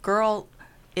the girl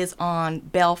is on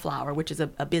Bellflower, which is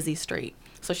a busy street.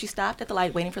 So she stopped at the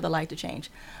light, waiting for the light to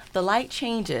change. The light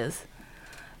changes.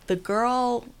 The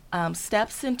girl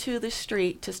steps into the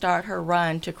street to start her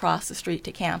run to cross the street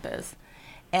to campus,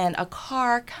 and a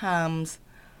car comes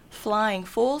flying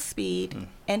full speed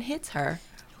and hits her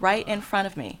right in front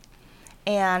of me.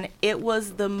 And it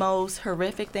was the most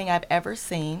horrific thing I've ever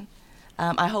seen.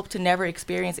 I hope to never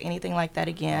experience anything like that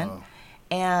again. Wow.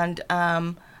 And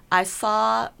I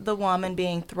saw the woman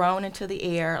being thrown into the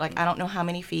air, like I don't know how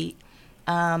many feet,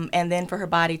 and then for her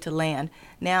body to land.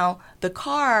 Now, the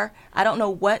car, I don't know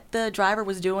what the driver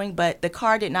was doing, but the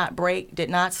car did not brake, did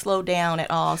not slow down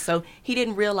at all. So he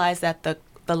didn't realize that the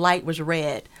light was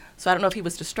red. So I don't know if he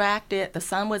was distracted, the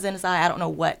sun was in his eye, I don't know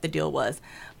what the deal was.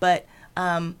 But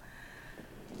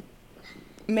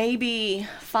maybe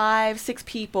 5-6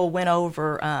 people went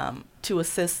over to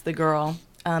assist the girl.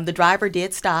 The driver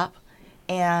did stop,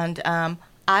 and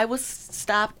I was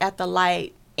stopped at the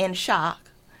light in shock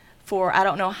for I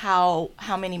don't know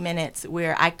how many minutes,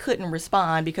 where I couldn't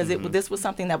respond because this was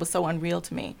something that was so unreal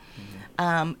to me.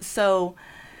 So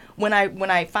when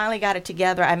I finally got it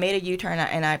together, I made a U-turn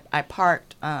and I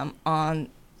parked on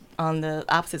the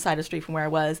opposite side of the street from where I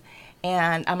was,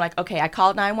 and I'm like, okay, I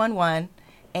called 911,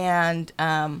 and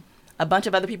a bunch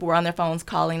of other people were on their phones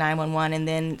calling 911, and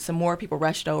then some more people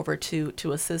rushed over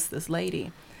to assist this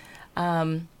lady.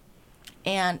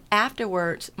 And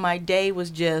afterwards, my day was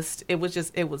it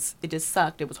just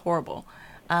sucked. It was horrible.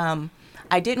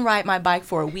 I didn't ride my bike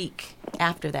for a week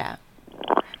after that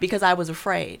because I was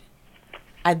afraid.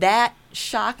 That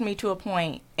shocked me to a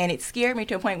point, and it scared me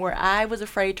to a point where I was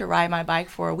afraid to ride my bike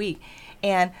for a week.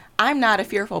 And I'm not a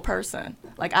fearful person.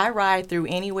 Like, I ride through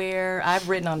anywhere. I've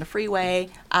ridden on the freeway.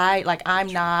 I'm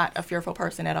not a fearful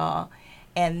person at all.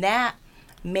 And that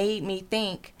made me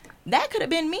think that could have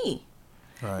been me.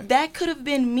 Right. That could have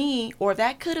been me, or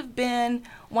that could have been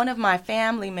one of my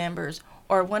family members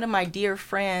or one of my dear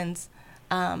friends.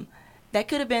 That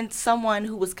could have been someone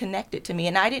who was connected to me.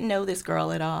 And I didn't know this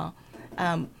girl at all.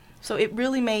 So it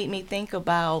really made me think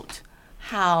about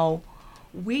how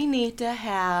we need to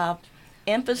have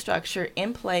infrastructure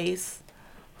in place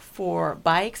for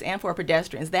bikes and for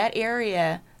pedestrians. That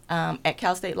area at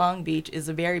Cal State Long Beach is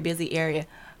a very busy area.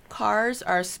 Cars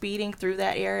are speeding through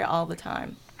that area all the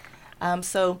time.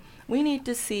 So we need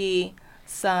to see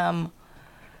some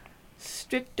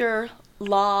stricter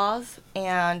laws,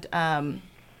 and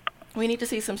we need to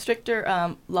see some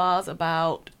stricter laws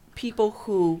about people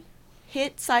who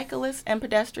hit cyclists and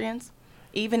pedestrians,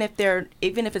 even if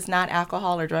it's not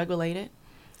alcohol or drug related.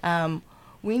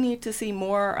 We need to see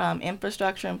more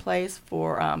infrastructure in place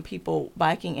for people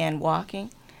biking and walking.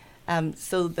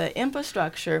 So the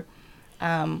infrastructure,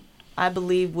 I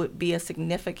believe, would be a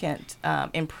significant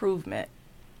improvement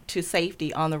to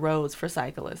safety on the roads for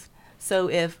cyclists. So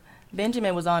if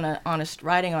Benjamin was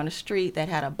riding on a street that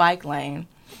had a bike lane,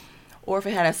 or if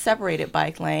it had a separated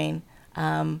bike lane,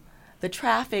 the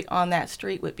traffic on that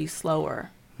street would be slower.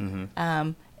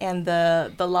 And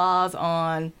the laws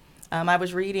on, I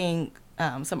was reading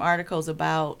some articles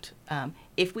about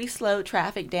if we slow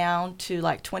traffic down to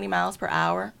like 20 miles per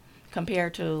hour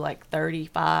compared to like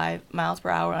 35 miles per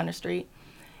hour on the street,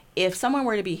 if someone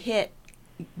were to be hit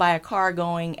by a car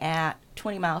going at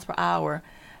 20 miles per hour,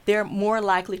 they're more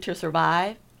likely to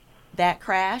survive that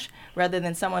crash rather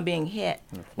than someone being hit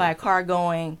by a car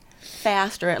going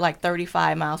faster at like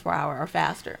 35 miles per hour or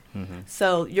faster.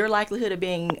 So your likelihood of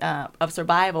being of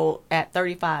survival at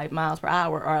 35 miles per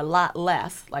hour are a lot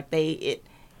less. Like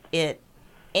it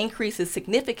increases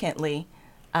significantly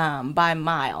by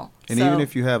mile. And so, even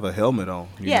if you have a helmet on,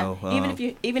 you know,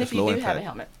 even if you do have a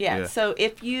helmet, So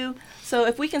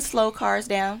if we can slow cars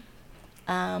down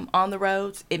on the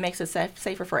roads, it makes it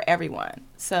safer for everyone.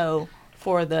 So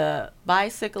for the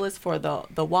bicyclist, for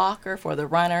the walker, for the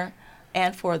runner,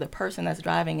 and for the person that's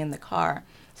driving in the car.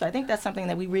 So I think that's something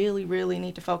that we really, really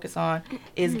need to focus on,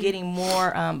 is getting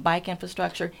more bike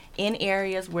infrastructure in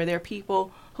areas where there are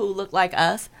people who look like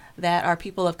us, that are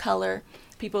people of color,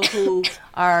 people who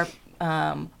are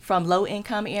from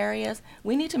low-income areas.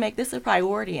 We need to make this a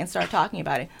priority and start talking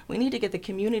about it. We need to get the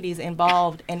communities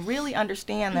involved and really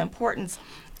understand the importance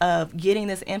of getting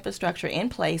this infrastructure in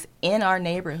place in our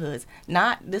neighborhoods.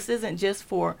 This isn't just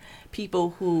for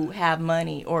people who have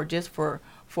money or just for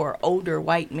older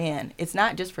white men. It's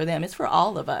not just for them. It's for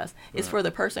all of us. It's for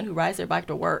the person who rides their bike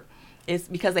to work. It's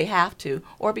because they have to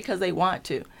or because they want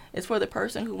to. It's for the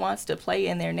person who wants to play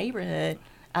in their neighborhood,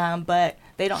 but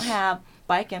they don't have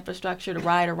bike infrastructure to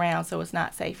ride around, so it's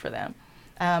not safe for them.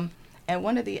 And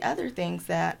one of the other things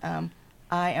that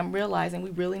I am realizing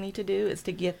we really need to do is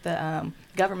to get the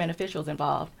government officials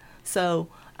involved. So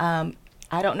I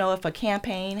don't know if a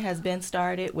campaign has been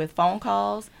started with phone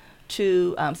calls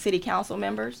to city council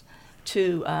members,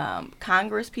 to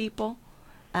Congress people,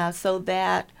 so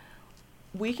that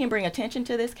we can bring attention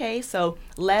to this case. So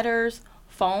letters,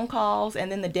 phone calls,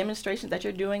 and then the demonstrations that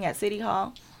you're doing at City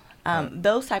Hall.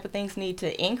 Those type of things need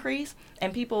to increase,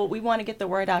 and we want to get the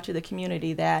word out to the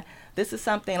community that this is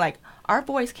something like our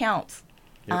voice counts.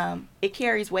 Yep. It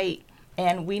carries weight,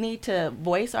 and we need to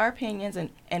voice our opinions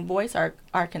and voice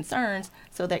our concerns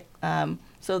so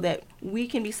that we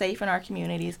can be safe in our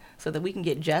communities, so that we can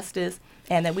get justice,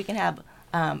 and that we can have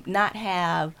not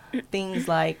have things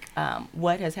like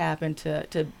what has happened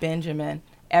to Benjamin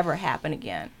ever happen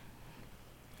again.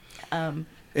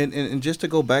 And just to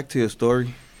go back to your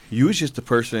story, you was just the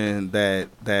person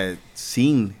that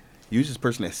seen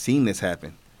this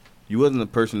happen. You wasn't the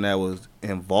person that was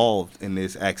involved in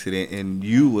this accident, and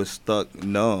you was stuck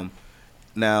numb.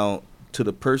 Now, to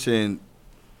the person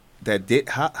that did,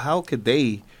 how could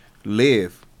they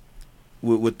live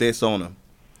with this on them?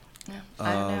 Yeah,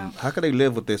 I don't know. How could they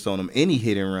live with this on them? Any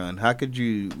hit and run, how could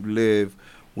you live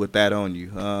with that on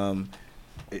you?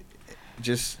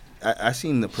 I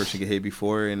seen the person get hit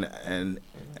before, and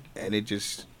it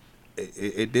just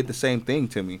it did the same thing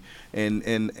to me.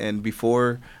 And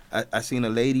before I seen a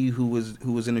lady who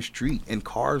was in the street, and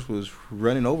cars was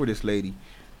running over this lady,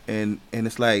 and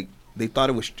it's like they thought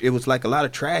it was like a lot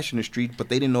of trash in the street, but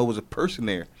they didn't know it was a person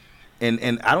there.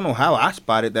 And I don't know how I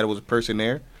spotted that it was a person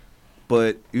there,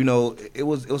 but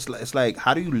it's like,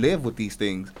 how do you live with these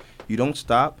things? You don't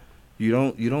stop. You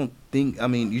don't think. I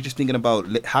mean, you're just thinking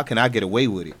about how can I get away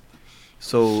with it.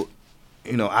 So,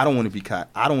 I don't want to be caught.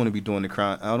 I don't want to be doing the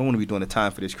crime. I don't want to be doing the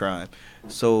time for this crime.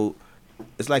 So,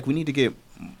 it's like we need to get,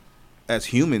 as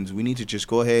humans, we need to just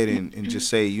go ahead and just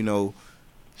say,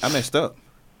 I messed up.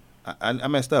 I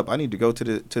messed up. I need to go to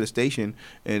the station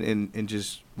and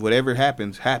just whatever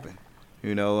happens, happen.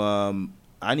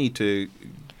 I need to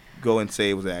go and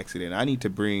say it was an accident. I need to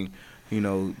bring,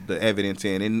 the evidence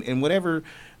in. And whatever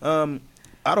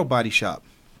auto body shop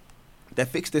that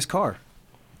fixed this car,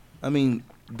 I mean,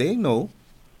 they know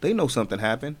something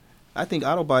happened. I think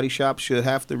auto body shops should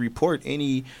have to report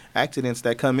any accidents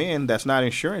that come in that's not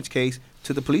insurance case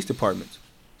to the police departments.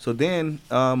 So then,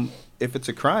 if it's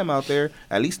a crime out there,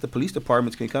 at least the police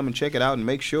departments can come and check it out and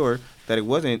make sure that it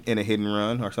wasn't in a hit and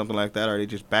run or something like that, or they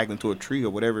just backed into a tree or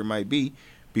whatever it might be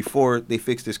before they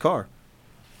fix this car.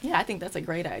 Yeah, I think that's a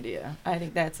great idea. I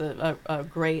think that's a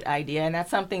great idea, and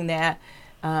that's something that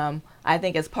I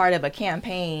think is part of a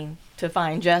campaign to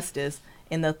find justice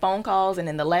in the phone calls and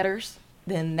in the letters.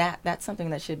 Then that's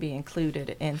something that should be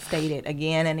included and stated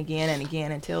again and again and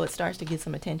again until it starts to get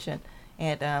some attention.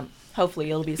 And hopefully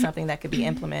it'll be something that could be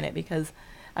implemented, because,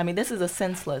 I mean, this is a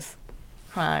senseless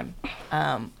crime.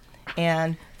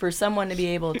 And for someone to be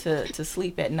able to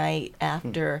sleep at night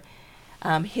after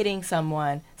hitting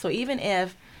someone, so even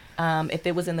if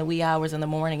it was in the wee hours in the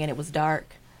morning and it was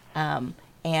dark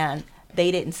and they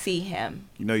didn't see him.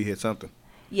 You hit something.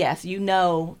 Yes,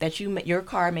 that your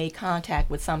car made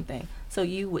contact with something, so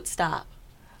you would stop.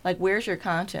 Like, where's your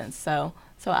conscience? So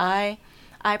I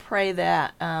pray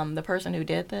that the person who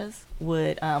did this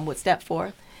would step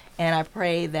forth, and I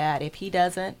pray that if he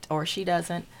doesn't or she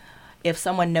doesn't, if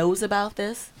someone knows about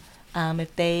this,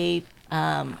 if they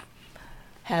have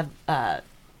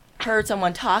heard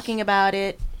someone talking about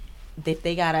it, if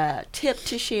they got a tip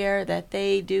to share, that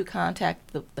they do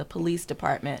contact the police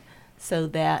department so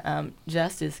that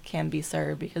justice can be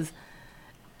served, because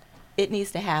it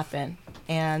needs to happen,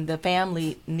 and the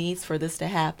family needs for this to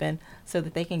happen so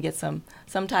that they can get some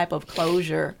type of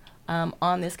closure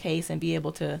on this case and be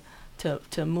able to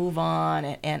move on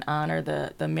and honor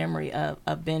the memory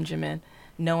of Benjamin,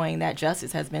 knowing that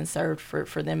justice has been served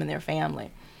for them and their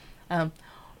family.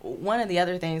 One of the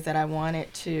other things that I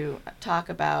wanted to talk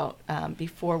about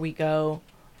before we go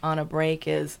on a break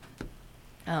is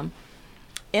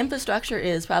infrastructure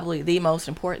is probably the most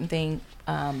important thing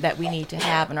that we need to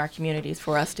have in our communities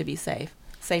for us to be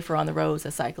safer on the roads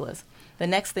as cyclists. The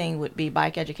next thing would be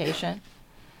bike education.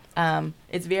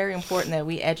 It's very important that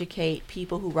we educate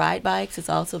people who ride bikes. It's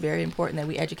also very important that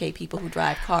we educate people who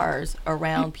drive cars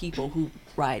around people who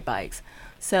ride bikes.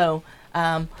 So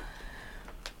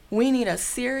we need a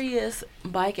serious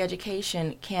bike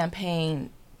education campaign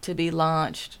to be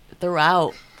launched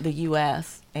throughout the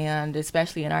U.S. and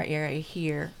especially in our area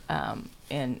here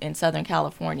in Southern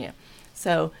California.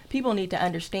 So people need to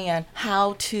understand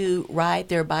how to ride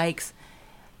their bikes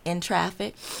in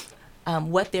traffic,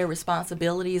 what their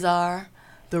responsibilities are,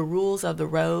 the rules of the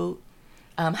road,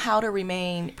 how to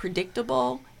remain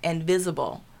predictable and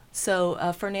visible.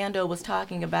 So Fernando was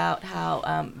talking about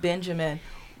how Benjamin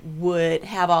would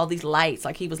have all these lights,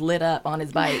 like he was lit up on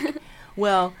his bike.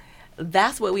 Well,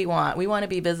 that's what we want. We want to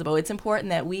be visible. It's important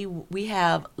that we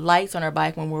have lights on our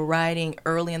bike when we're riding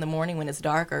early in the morning when it's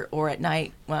dark, or at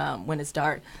night when it's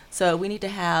dark. So we need to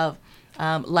have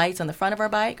lights on the front of our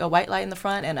bike, a white light in the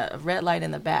front and a red light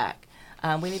in the back.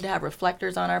 We need to have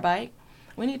reflectors on our bike.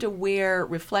 We need to wear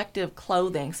reflective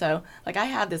clothing. So, like, I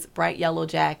have this bright yellow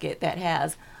jacket that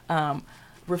has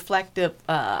reflective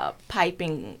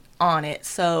piping on it.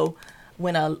 So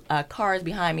when a car is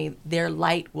behind me,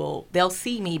 they'll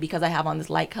see me because I have on this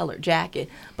light colored jacket,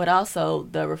 but also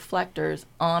the reflectors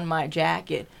on my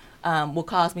jacket will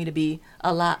cause me to be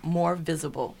a lot more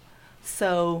visible.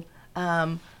 So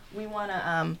we want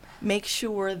to make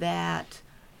sure that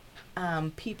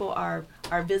people are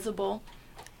visible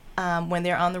when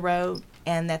they're on the road,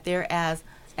 and that they're as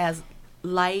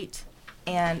light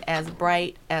and as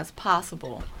bright as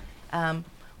possible.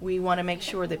 We want to make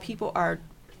sure that people are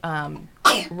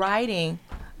riding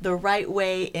the right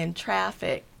way in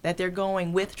traffic, that they're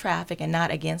going with traffic and not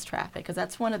against traffic, because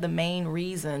that's one of the main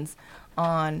reasons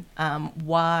on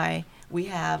why we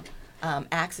have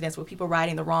accidents with people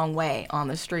riding the wrong way on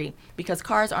the street, because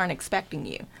cars aren't expecting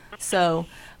you. So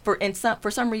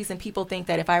for some reason, people think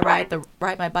that if I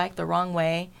ride my bike the wrong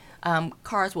way,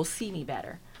 cars will see me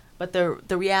better. But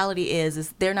the reality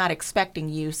is they're not expecting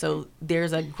you, so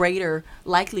there's a greater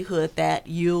likelihood that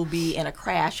you'll be in a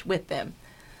crash with them.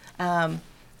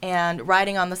 And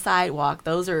riding on the sidewalk,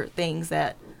 those are things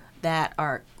that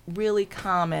are really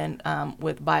common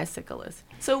with bicyclists.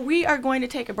 So we are going to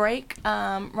take a break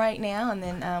right now, and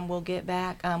then we'll get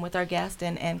back with our guests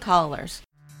and callers.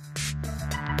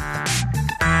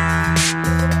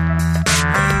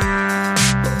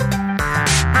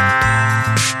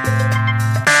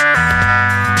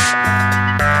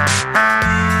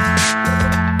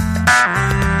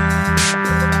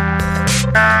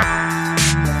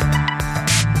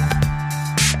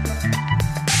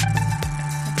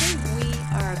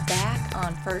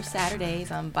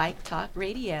 Saturdays on Bike Talk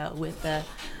Radio with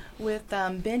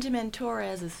Benjamin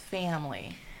Torres's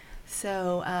family.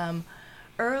 So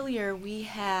earlier we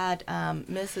had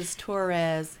Mrs.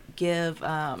 Torres give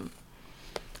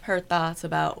her thoughts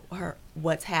about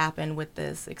what's happened with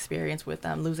this experience with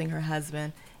losing her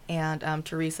husband, and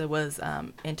Teresa was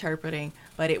interpreting,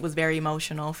 but it was very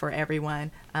emotional for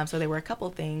everyone. So there were a couple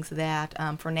things that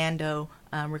Fernando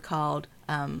recalled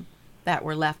that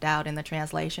were left out in the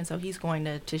translation, so he's going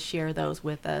to share those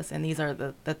with us, and these are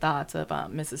the thoughts of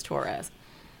Mrs. Torres.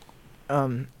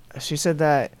 She said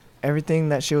that everything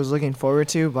that she was looking forward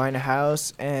to, buying a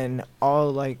house and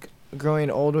all, like, growing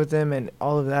old with him and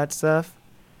all of that stuff,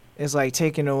 is, like,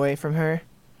 taken away from her,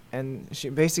 and she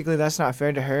basically, that's not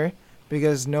fair to her,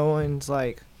 because no one's,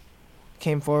 like,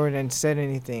 came forward and said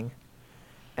anything.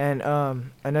 And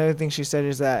another thing she said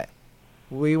is that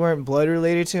we weren't blood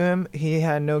related to him. He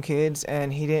had no kids,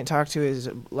 and he didn't talk to his,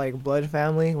 like, blood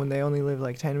family when they only lived,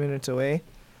 like, 10 minutes away.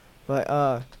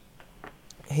 But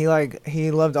he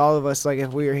loved all of us, like,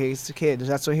 if we were his kids.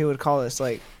 That's what he would call us.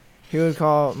 Like, he would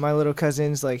call my little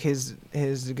cousins, like, his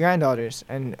granddaughters,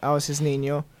 and I was his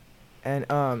niño. And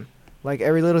like,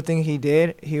 every little thing he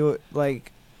did, he would,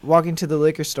 like, walk into the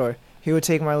liquor store, he would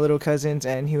take my little cousins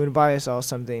and he would buy us all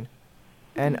something.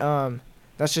 And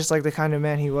that's just, like, the kind of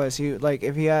man he was. He, like,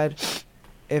 if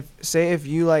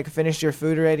you, like, finished your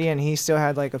food already and he still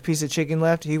had, like, a piece of chicken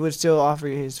left, he would still offer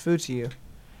his food to you.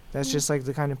 That's just, like,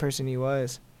 the kind of person he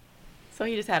was. So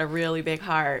he just had a really big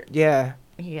heart. Yeah.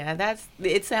 Yeah,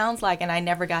 it sounds like, and I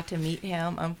never got to meet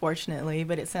him, unfortunately,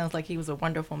 but it sounds like he was a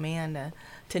wonderful man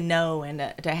to know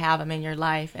and to have him in your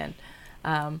life, and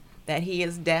that he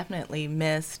is definitely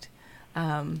missed.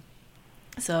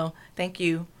 So thank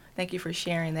you for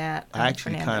sharing that. I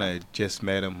actually kind of just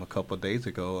met him a couple of days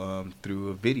ago through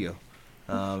a video,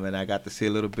 and I got to see a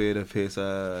little bit of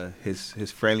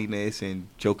his friendliness and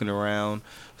joking around.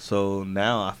 So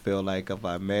now I feel like if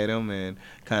I met him and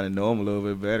kind of know him a little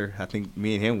bit better, I think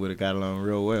me and him would have got along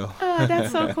real well. Oh,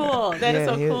 that's so cool. That is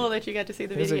so cool that you got to see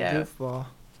the video. He was a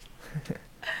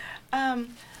goofball.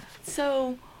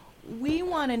 So we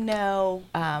want to know,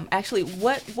 actually,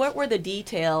 what were the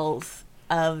details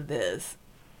of this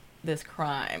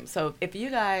crime? So if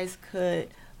you guys could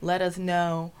let us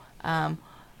know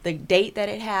the date that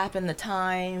it happened, the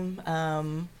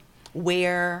time,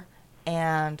 where,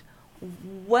 and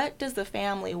what does the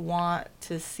family want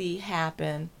to see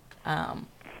happen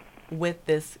with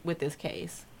this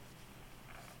case?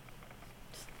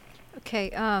 Okay,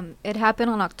 it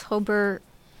happened on October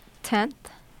 10th,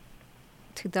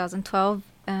 2012,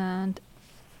 and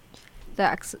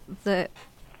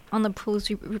on the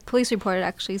police report it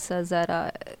actually says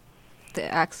that the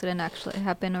accident actually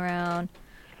happened around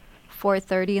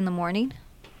 4:30 in the morning,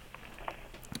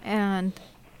 and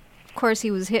of course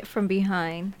he was hit from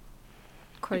behind,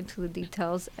 according to the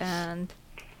details, and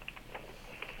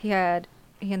he had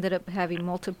he ended up having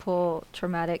multiple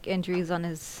traumatic injuries on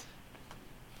his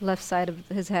left side of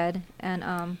his head,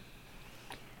 and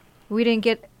we didn't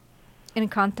get in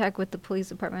contact with the police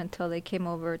department until they came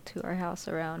over to our house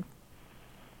around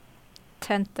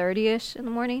 10:30ish in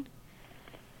the morning.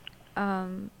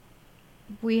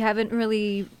 We haven't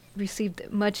really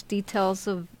received much details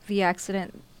of the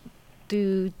accident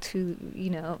due to,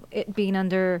 it being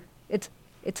under, it's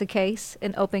a case,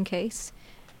 an open case.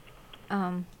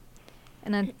 And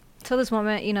until this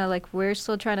moment, like, we're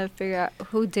still trying to figure out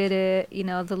who did it.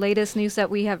 The latest news that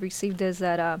we have received is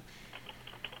that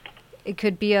it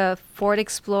could be a Ford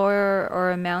Explorer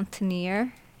or a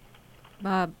Mountaineer,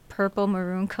 purple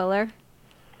maroon color.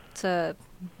 It's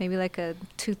maybe like a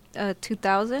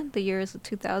 2000. The year is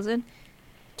 2000.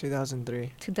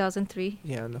 2003. 2003.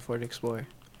 Yeah, on the Ford Explorer.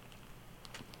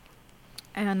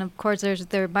 And of course,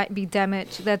 there might be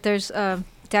damage. There's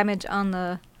damage on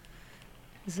the.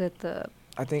 Is it the?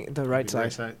 I think the right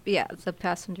side. Yeah, the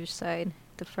passenger side,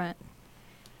 the front.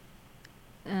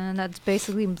 And that's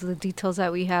basically the details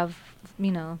that we have.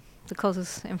 The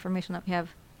closest information that we have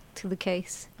to the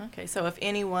case. Okay, so if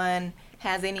anyone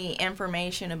has any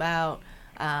information about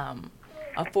a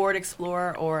Ford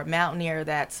Explorer or a Mountaineer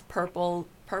that's purple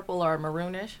or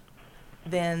maroonish,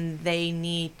 then they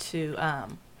need to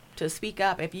speak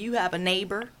up. If you have a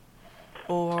neighbor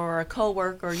or a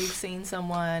coworker, or you've seen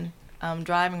someone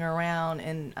driving around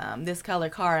in this color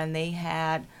car and they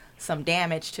had some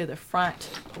damage to the front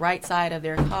right side of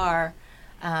their car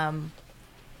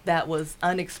that was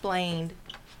unexplained,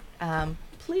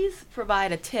 please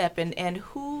provide a tip. And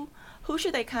who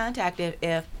should they contact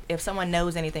if someone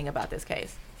knows anything about this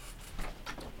case?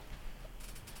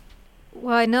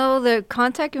 Well, I know the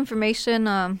contact information.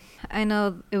 I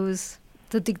know it was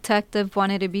the detective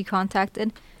wanted to be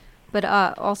contacted, but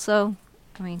also,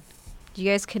 you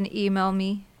guys can email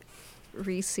me,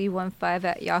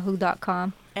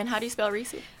 Reesee15@yahoo.com. And how do you spell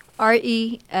Reese?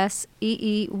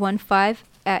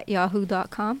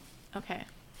 RESEE15@yahoo.com. Okay.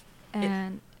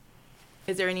 And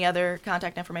is there any other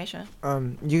contact information?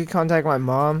 You can contact my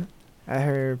mom at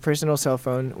her personal cell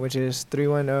phone, which is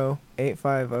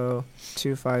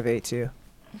 310-850-2582.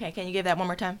 Okay, can you give that one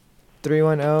more time?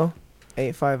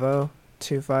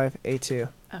 310-850-2582.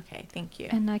 Okay, thank you.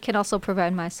 And I can also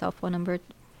provide my cell phone number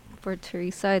for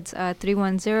Teresa. It's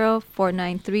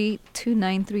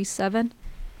 310-493-2937.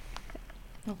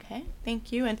 Okay,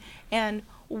 thank you. And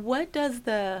what does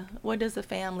the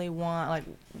family want? Like,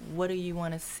 what do you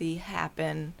want to see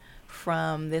happen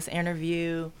from this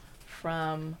interview,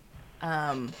 from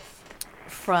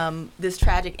this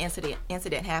tragic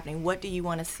incident happening? What do you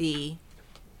want to see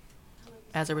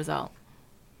as a result?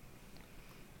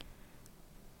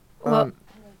 Well,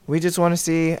 we just want to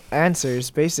see answers,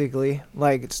 basically.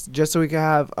 Like, just so we can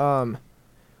have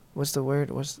what's the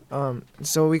word?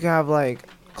 So we can have like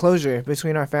closure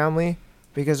between our family,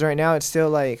 because right now it's still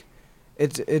like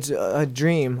it's a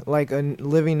dream, like a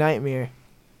living nightmare.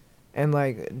 And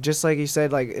like, just like you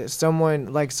said, like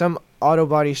someone, like some auto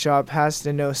body shop has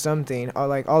to know something, or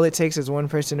like all it takes is one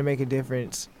person to make a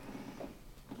difference.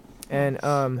 And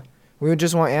we would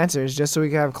just want answers, just so we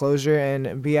can have closure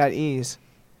and be at ease.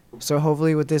 So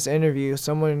hopefully with this interview,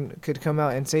 someone could come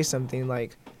out and say something,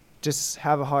 like, just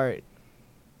have a heart,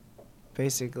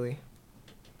 basically.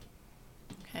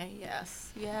 Okay, yes.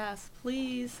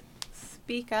 Please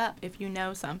speak up if you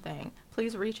know something.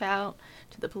 Please reach out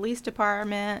to the police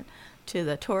department, to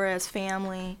the Torres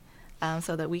family,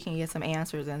 so that we can get some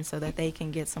answers and so that they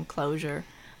can get some closure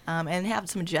and have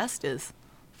some justice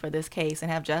for this case and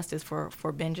have justice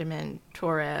for Benjamin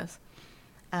Torres.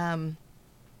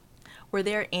 Were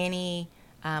there any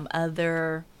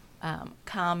other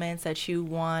comments that you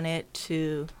wanted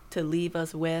to leave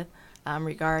us with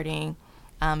regarding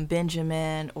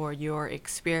Benjamin, or your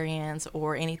experience,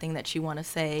 or anything that you want to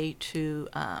say to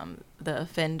the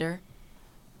offender?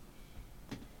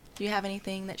 Do you have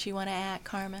anything that you want to add,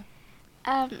 Carmen?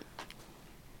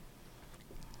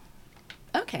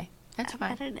 Okay, that's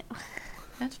fine. I don't know.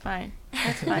 That's fine.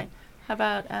 How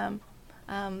about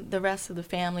the rest of the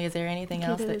family? Is there anything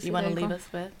else that you want to leave us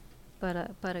with?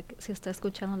 Para que si está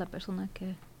escuchando la persona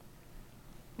que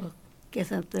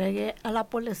se entregue a la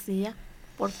policía,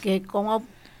 porque cómo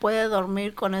puede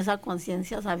dormir con esa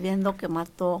conciencia sabiendo que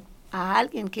mató a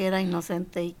alguien que era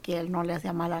inocente y que él no le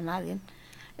hacía mal a nadie.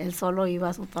 Él solo iba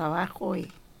a su trabajo,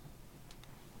 y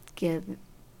que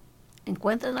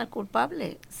encuentren al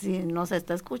culpable. Si nos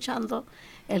está escuchando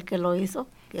el que lo hizo,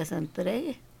 que se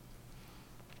entregue.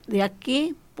 De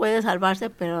aquí puede salvarse,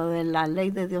 pero de la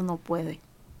ley de Dios no puede.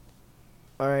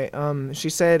 All right. She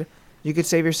said you could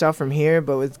save yourself from here,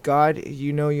 but with God,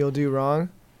 you'll do wrong.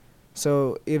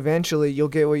 So eventually you'll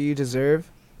get what you deserve.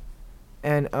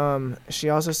 And she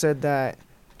also said that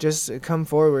just come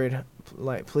forward,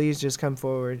 like please just come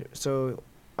forward, so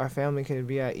our family can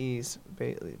be at ease,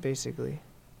 basically.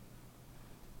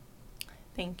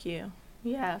 Thank you.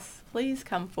 Yes, please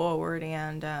come forward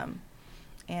and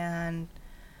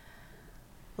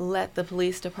let the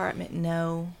police department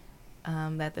know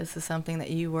that this is something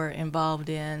that you were involved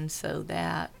in, so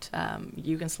that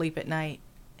you can sleep at night,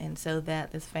 and so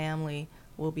that this family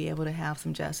will be able to have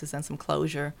some justice and some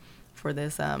closure for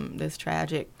this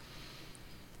tragic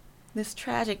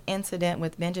incident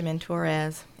with Benjamin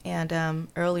Torres. And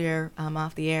earlier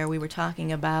off the air, we were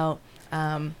talking about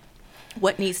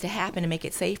what needs to happen to make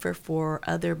it safer for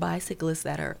other bicyclists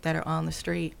that are on the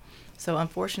street. So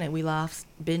unfortunately, we lost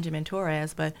Benjamin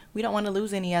Torres, but we don't want to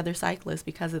lose any other cyclists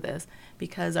because of this,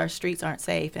 because our streets aren't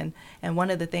safe. And one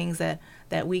of the things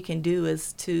that we can do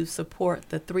is to support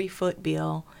the 3-foot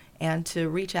bill and to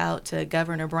reach out to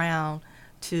Governor Brown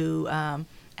to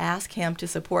ask him to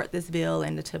support this bill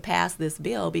and to pass this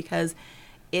bill, because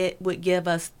it would give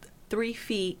us 3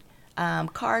 feet,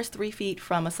 cars 3 feet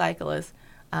from a cyclist,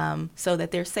 so that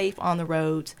they're safe on the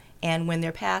roads. And when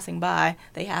they're passing by,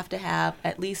 they have to have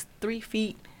at least 3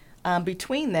 feet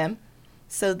between them,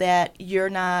 so that you're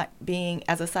not being,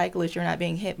 as a cyclist, you're not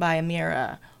being hit by a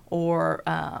mirror or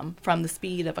from the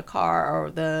speed of a car, or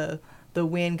the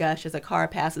wind gush as a car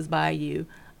passes by you,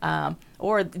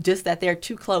 or just that they're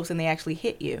too close and they actually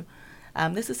hit you.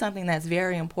 This is something that's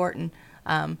very important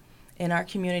in our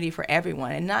community for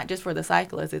everyone, and not just for the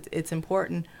cyclists. It's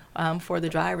important for the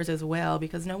drivers as well,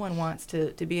 because no one wants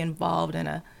to be involved in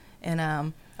a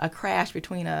crash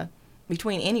between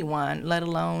anyone, let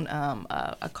alone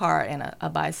a car and a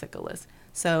bicyclist.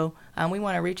 So we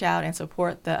want to reach out and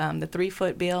support the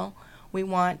 3-foot bill. We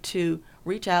want to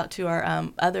reach out to our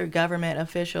other government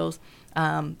officials,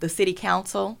 the city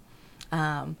council,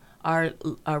 our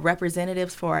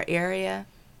representatives for our area,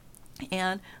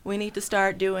 and we need to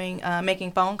start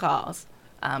making phone calls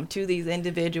to these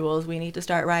individuals. We need to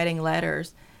start writing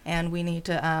letters, and we need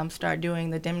to start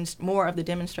doing more of the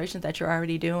demonstrations that you're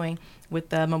already doing with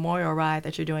the memorial ride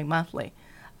that you're doing monthly,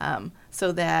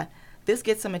 so that this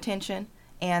gets some attention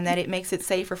and that it makes it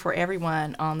safer for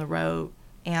everyone on the road.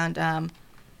 And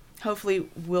hopefully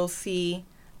we'll see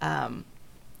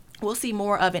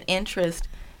more of an interest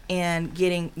in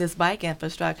getting this bike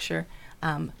infrastructure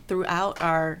throughout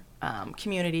our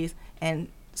communities, and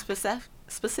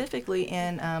specifically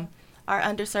in our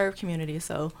underserved communities.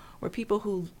 So where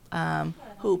people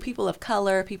people of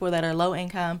color, people that are low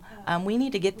income, we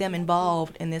need to get them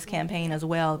involved in this campaign as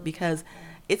well, because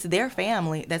it's their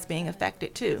family that's being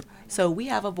affected too. So we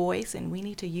have a voice and we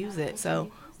need to use it.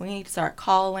 So we need to start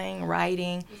calling,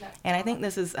 writing, and I think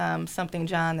this is something,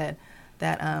 John, that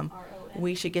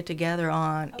we should get together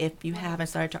on. If you haven't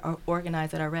started to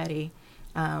organize it already,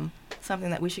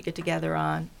 something that we should get together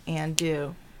on and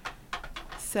do.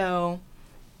 So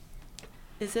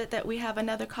is it that we have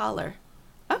another caller?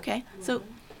 Okay, so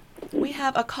we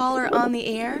have a caller on the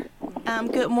air.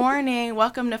 Good morning.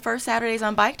 Welcome to First Saturdays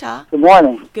on Bike Talk. Good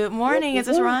morning. Good morning. Yes,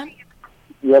 is this Ron?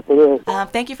 Yes, it is.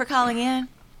 Thank you for calling in.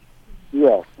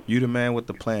 Yes. You the man with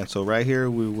the plan. So right here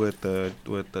we're with the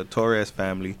Torres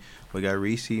family. We got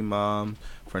Reese, Mom,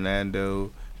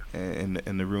 Fernando, in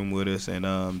the room with us,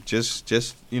 and just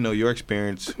your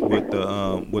experience with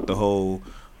the whole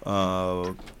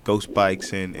Ghost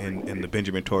Bikes and the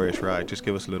Benjamin Torres ride. Just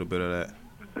give us a little bit of that.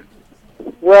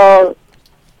 Well,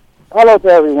 hello to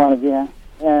everyone again.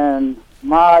 And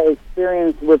my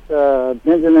experience with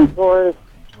Benjamin Torres,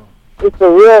 it's a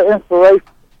real inspiration.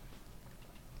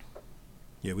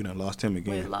 Yeah, we done lost him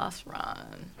again. We lost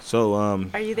Ron. So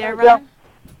Are you there, Ron?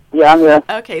 Yeah, I'm here.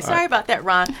 Okay, sorry about that,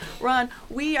 Ron. Ron,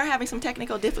 we are having some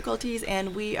technical difficulties,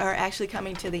 and we are actually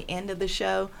coming to the end of the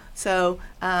show. So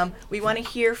we want to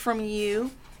hear from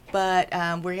you, but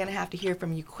we're going to have to hear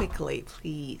from you quickly,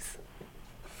 please.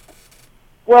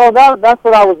 Well, that's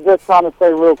what I was just trying to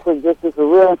say real quick. This is a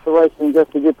real inspiration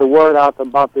just to get the word out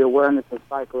about the awareness of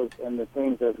cyclists and the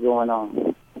things that's going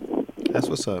on. That's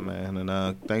what's up, man.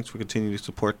 And thanks for continuing to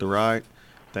support the ride.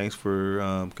 Thanks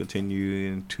for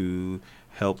continuing to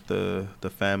help the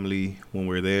family when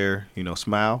we're there.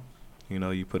 Smile.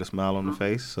 You put a smile on the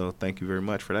face. So thank you very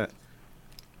much for that.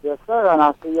 Yes, sir. And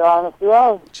I'll see y'all in a few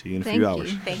hours. See you in a few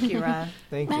hours. Thank you, Ron.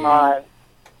 Thank you. All right.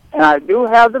 And I do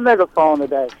have the megaphone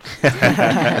today.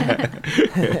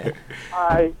 All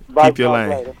right. Bye. Keep your lane.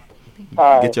 Later. All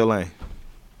right. Get your lane.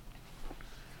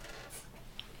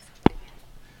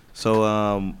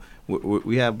 So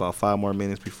we have about 5 more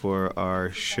minutes before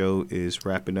our show is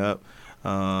wrapping up.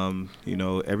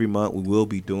 Every month we will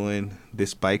be doing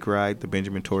this bike ride, the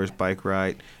Benjamin Torres bike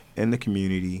ride, in the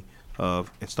community and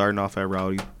starting off at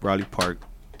Raleigh Park,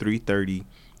 3:30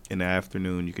 in the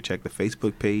afternoon. You can check the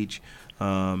Facebook page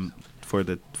for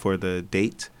the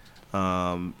date.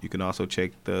 You can also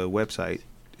check the website.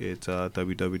 It's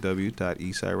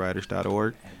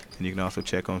www.eastsideriders.org, and you can also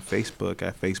check on Facebook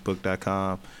at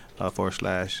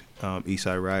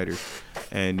facebook.com/Eastside Riders,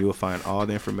 and you'll find all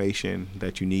the information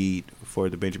that you need for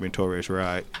the Benjamin Torres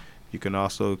ride. You can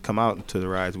also come out to the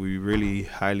rides. We really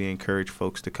highly encourage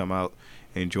folks to come out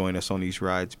and join us on these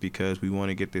rides because we want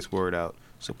to get this word out.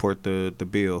 Support the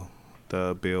bill.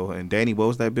 And Danny, what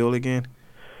was that bill again?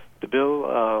 The bill,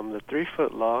 the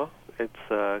 3-foot law.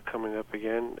 It's coming up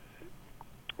again.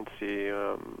 Let's see.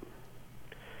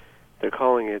 They're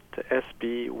calling it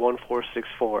SB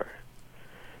 1464.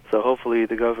 So hopefully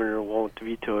the governor won't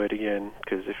veto it again,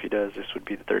 because if he does, this would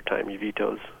be the third time he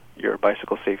vetoes your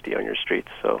bicycle safety on your streets.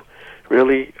 So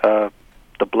really, the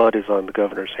blood is on the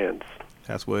governor's hands.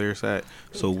 That's where it's at.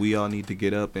 So we all need to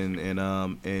get up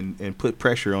and put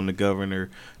pressure on the governor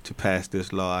to pass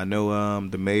this law. I know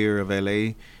the mayor of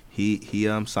LA, he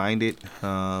signed it.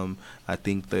 I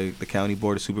think the county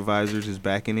board of supervisors is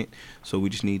backing it. So we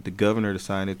just need the governor to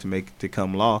sign it to make it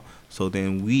become law. So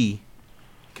then we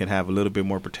can have a little bit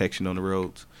more protection on the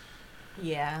roads.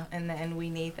 Yeah, and we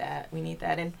need that.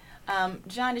 And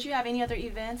John, did you have any other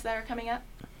events that are coming up?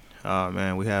 Oh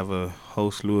man, we have a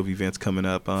whole slew of events coming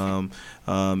up.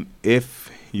 If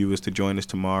you was to join us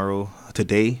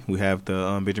today we have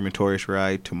the Benjamin Torres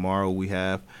ride. Tomorrow we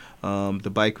have the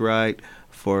bike ride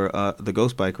for the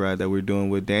Ghost Bike ride that we're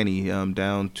doing with Danny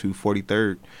down to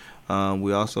 43rd.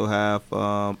 We also have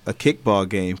a kickball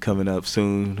game coming up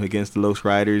soon against the Los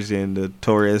Riders and the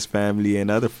Torres family and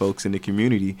other folks in the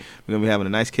community. We're going to be having a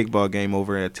nice kickball game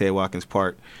over at Ted Watkins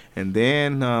Park. And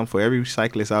then for every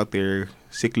cyclist out there,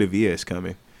 Ciclavia is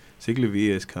coming.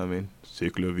 Ciclavia is coming.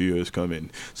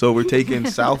 So we're taking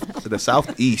the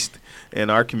southeast in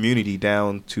our community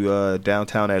down to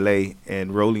downtown LA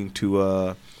and rolling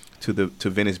to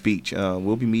Venice Beach.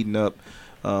 We'll be meeting up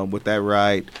with that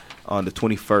ride on the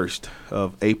 21st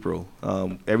of April.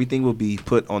 Everything will be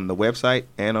put on the website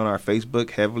and on our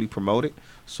Facebook, heavily promoted.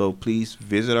 So please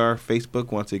visit our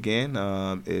Facebook once again.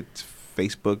 It's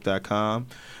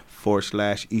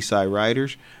facebook.com/Eastside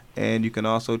Riders. And you can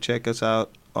also check us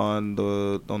out on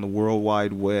the World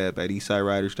Wide Web at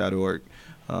eastsideriders.org.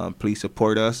 Please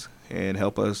support us and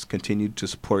help us continue to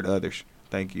support others.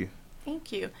 Thank you.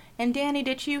 Thank you. And Danny,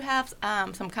 did you have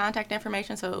some contact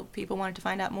information so people wanted to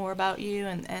find out more about you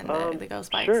and the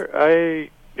Ghost Bikes? Sure.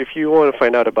 If you want to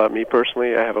find out about me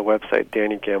personally, I have a website,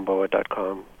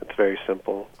 DannyGamboa.com. It's very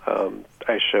simple.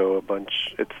 I show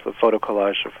it's a photo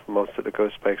collage of most of the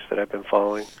Ghost Bikes that I've been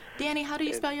following. Danny, how do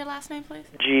you spell your last name, please?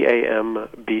 Gamboa.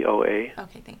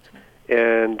 Okay, thank you.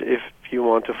 And if you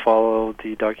want to follow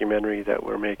the documentary that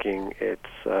we're making, it's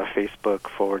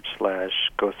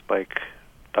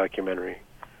Facebook.com/GhostBikeDocumentary.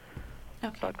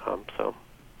 Okay. So.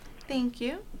 Thank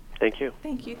you. Thank you.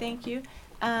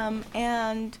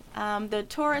 And the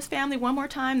Torres family, one more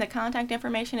time, the contact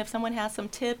information if someone has some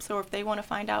tips or if they want to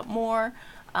find out more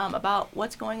about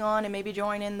what's going on and maybe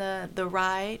join in the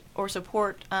ride or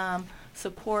support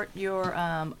your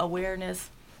awareness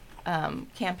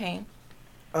campaign.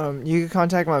 You can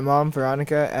contact my mom,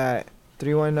 Veronica, at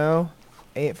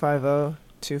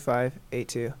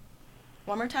 310-850-2582.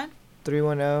 One more time?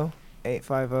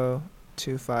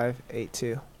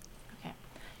 310-850-2582. Okay.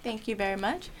 Thank you very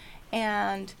much.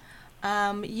 And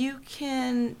you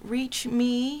can reach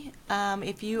me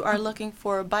if you are looking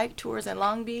for bike tours in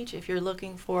Long Beach, if you're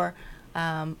looking for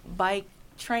bike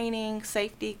training,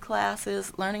 safety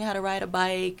classes, learning how to ride a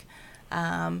bike,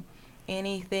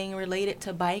 anything related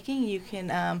to biking. You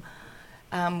can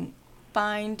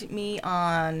find me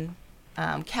on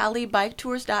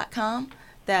CaliBikeTours.com.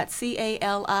 That's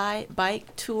CALI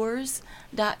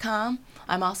BikeTours.com.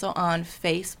 I'm also on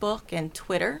Facebook and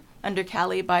Twitter under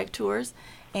Cali Bike Tours.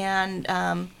 And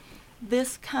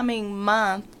this coming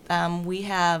month, we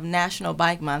have National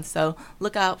Bike Month, so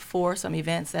look out for some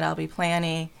events that I'll be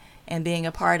planning and being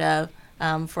a part of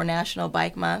for National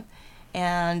Bike Month.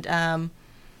 And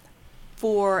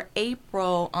for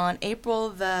April, on April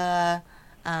the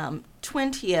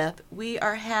 20th, we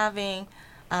are having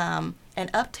an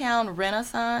Uptown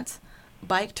Renaissance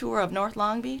bike tour of North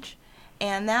Long Beach.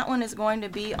 And that one is going to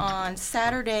be on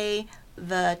Saturday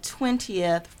the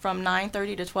 20th from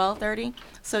 9:30 to 12:30.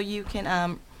 So you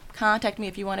can contact me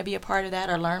if you want to be a part of that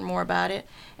or learn more about it.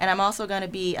 And I'm also going to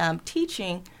be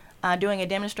teaching, doing a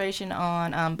demonstration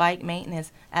on bike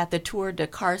maintenance at the Tour de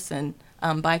Carson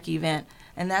bike event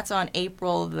and that's on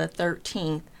April the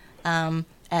 13th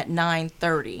at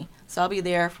 9:30. So I'll be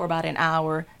there for about an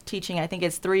hour teaching. I think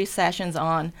it's 3 sessions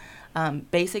on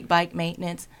basic bike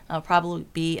maintenance. I'll probably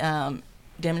be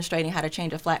demonstrating how to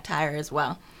change a flat tire as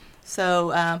well.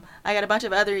 So I got a bunch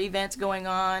of other events going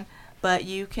on, but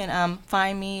you can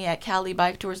find me at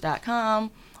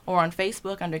CaliBikeTours.com or on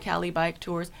Facebook under Cali Bike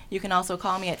Tours. You can also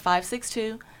call me at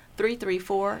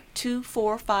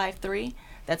 562-334-2453.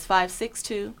 That's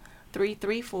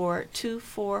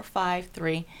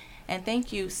 562-334-2453. And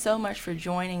thank you so much for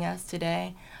joining us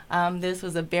today. This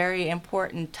was a very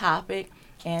important topic,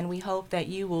 and we hope that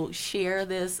you will share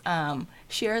this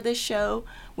show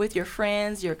with your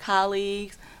friends, your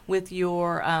colleagues, with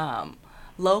your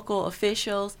local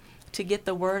officials to get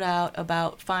the word out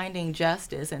about finding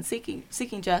justice and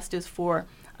seeking justice for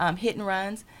hit and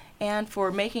runs and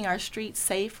for making our streets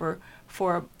safer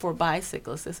for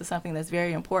bicyclists. This is something that's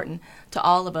very important to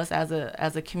all of us as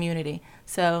a community.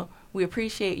 So we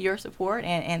appreciate your support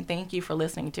and thank you for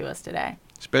listening to us today.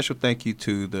 Special thank you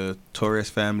to the Torres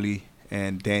family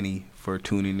and Danny for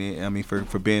tuning in. I mean,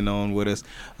 for being on with us.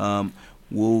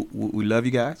 We love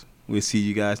you guys. We'll see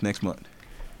you guys next month.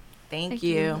 Thank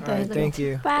you. All right, thank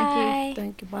you. Bye.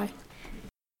 Thank you. Bye.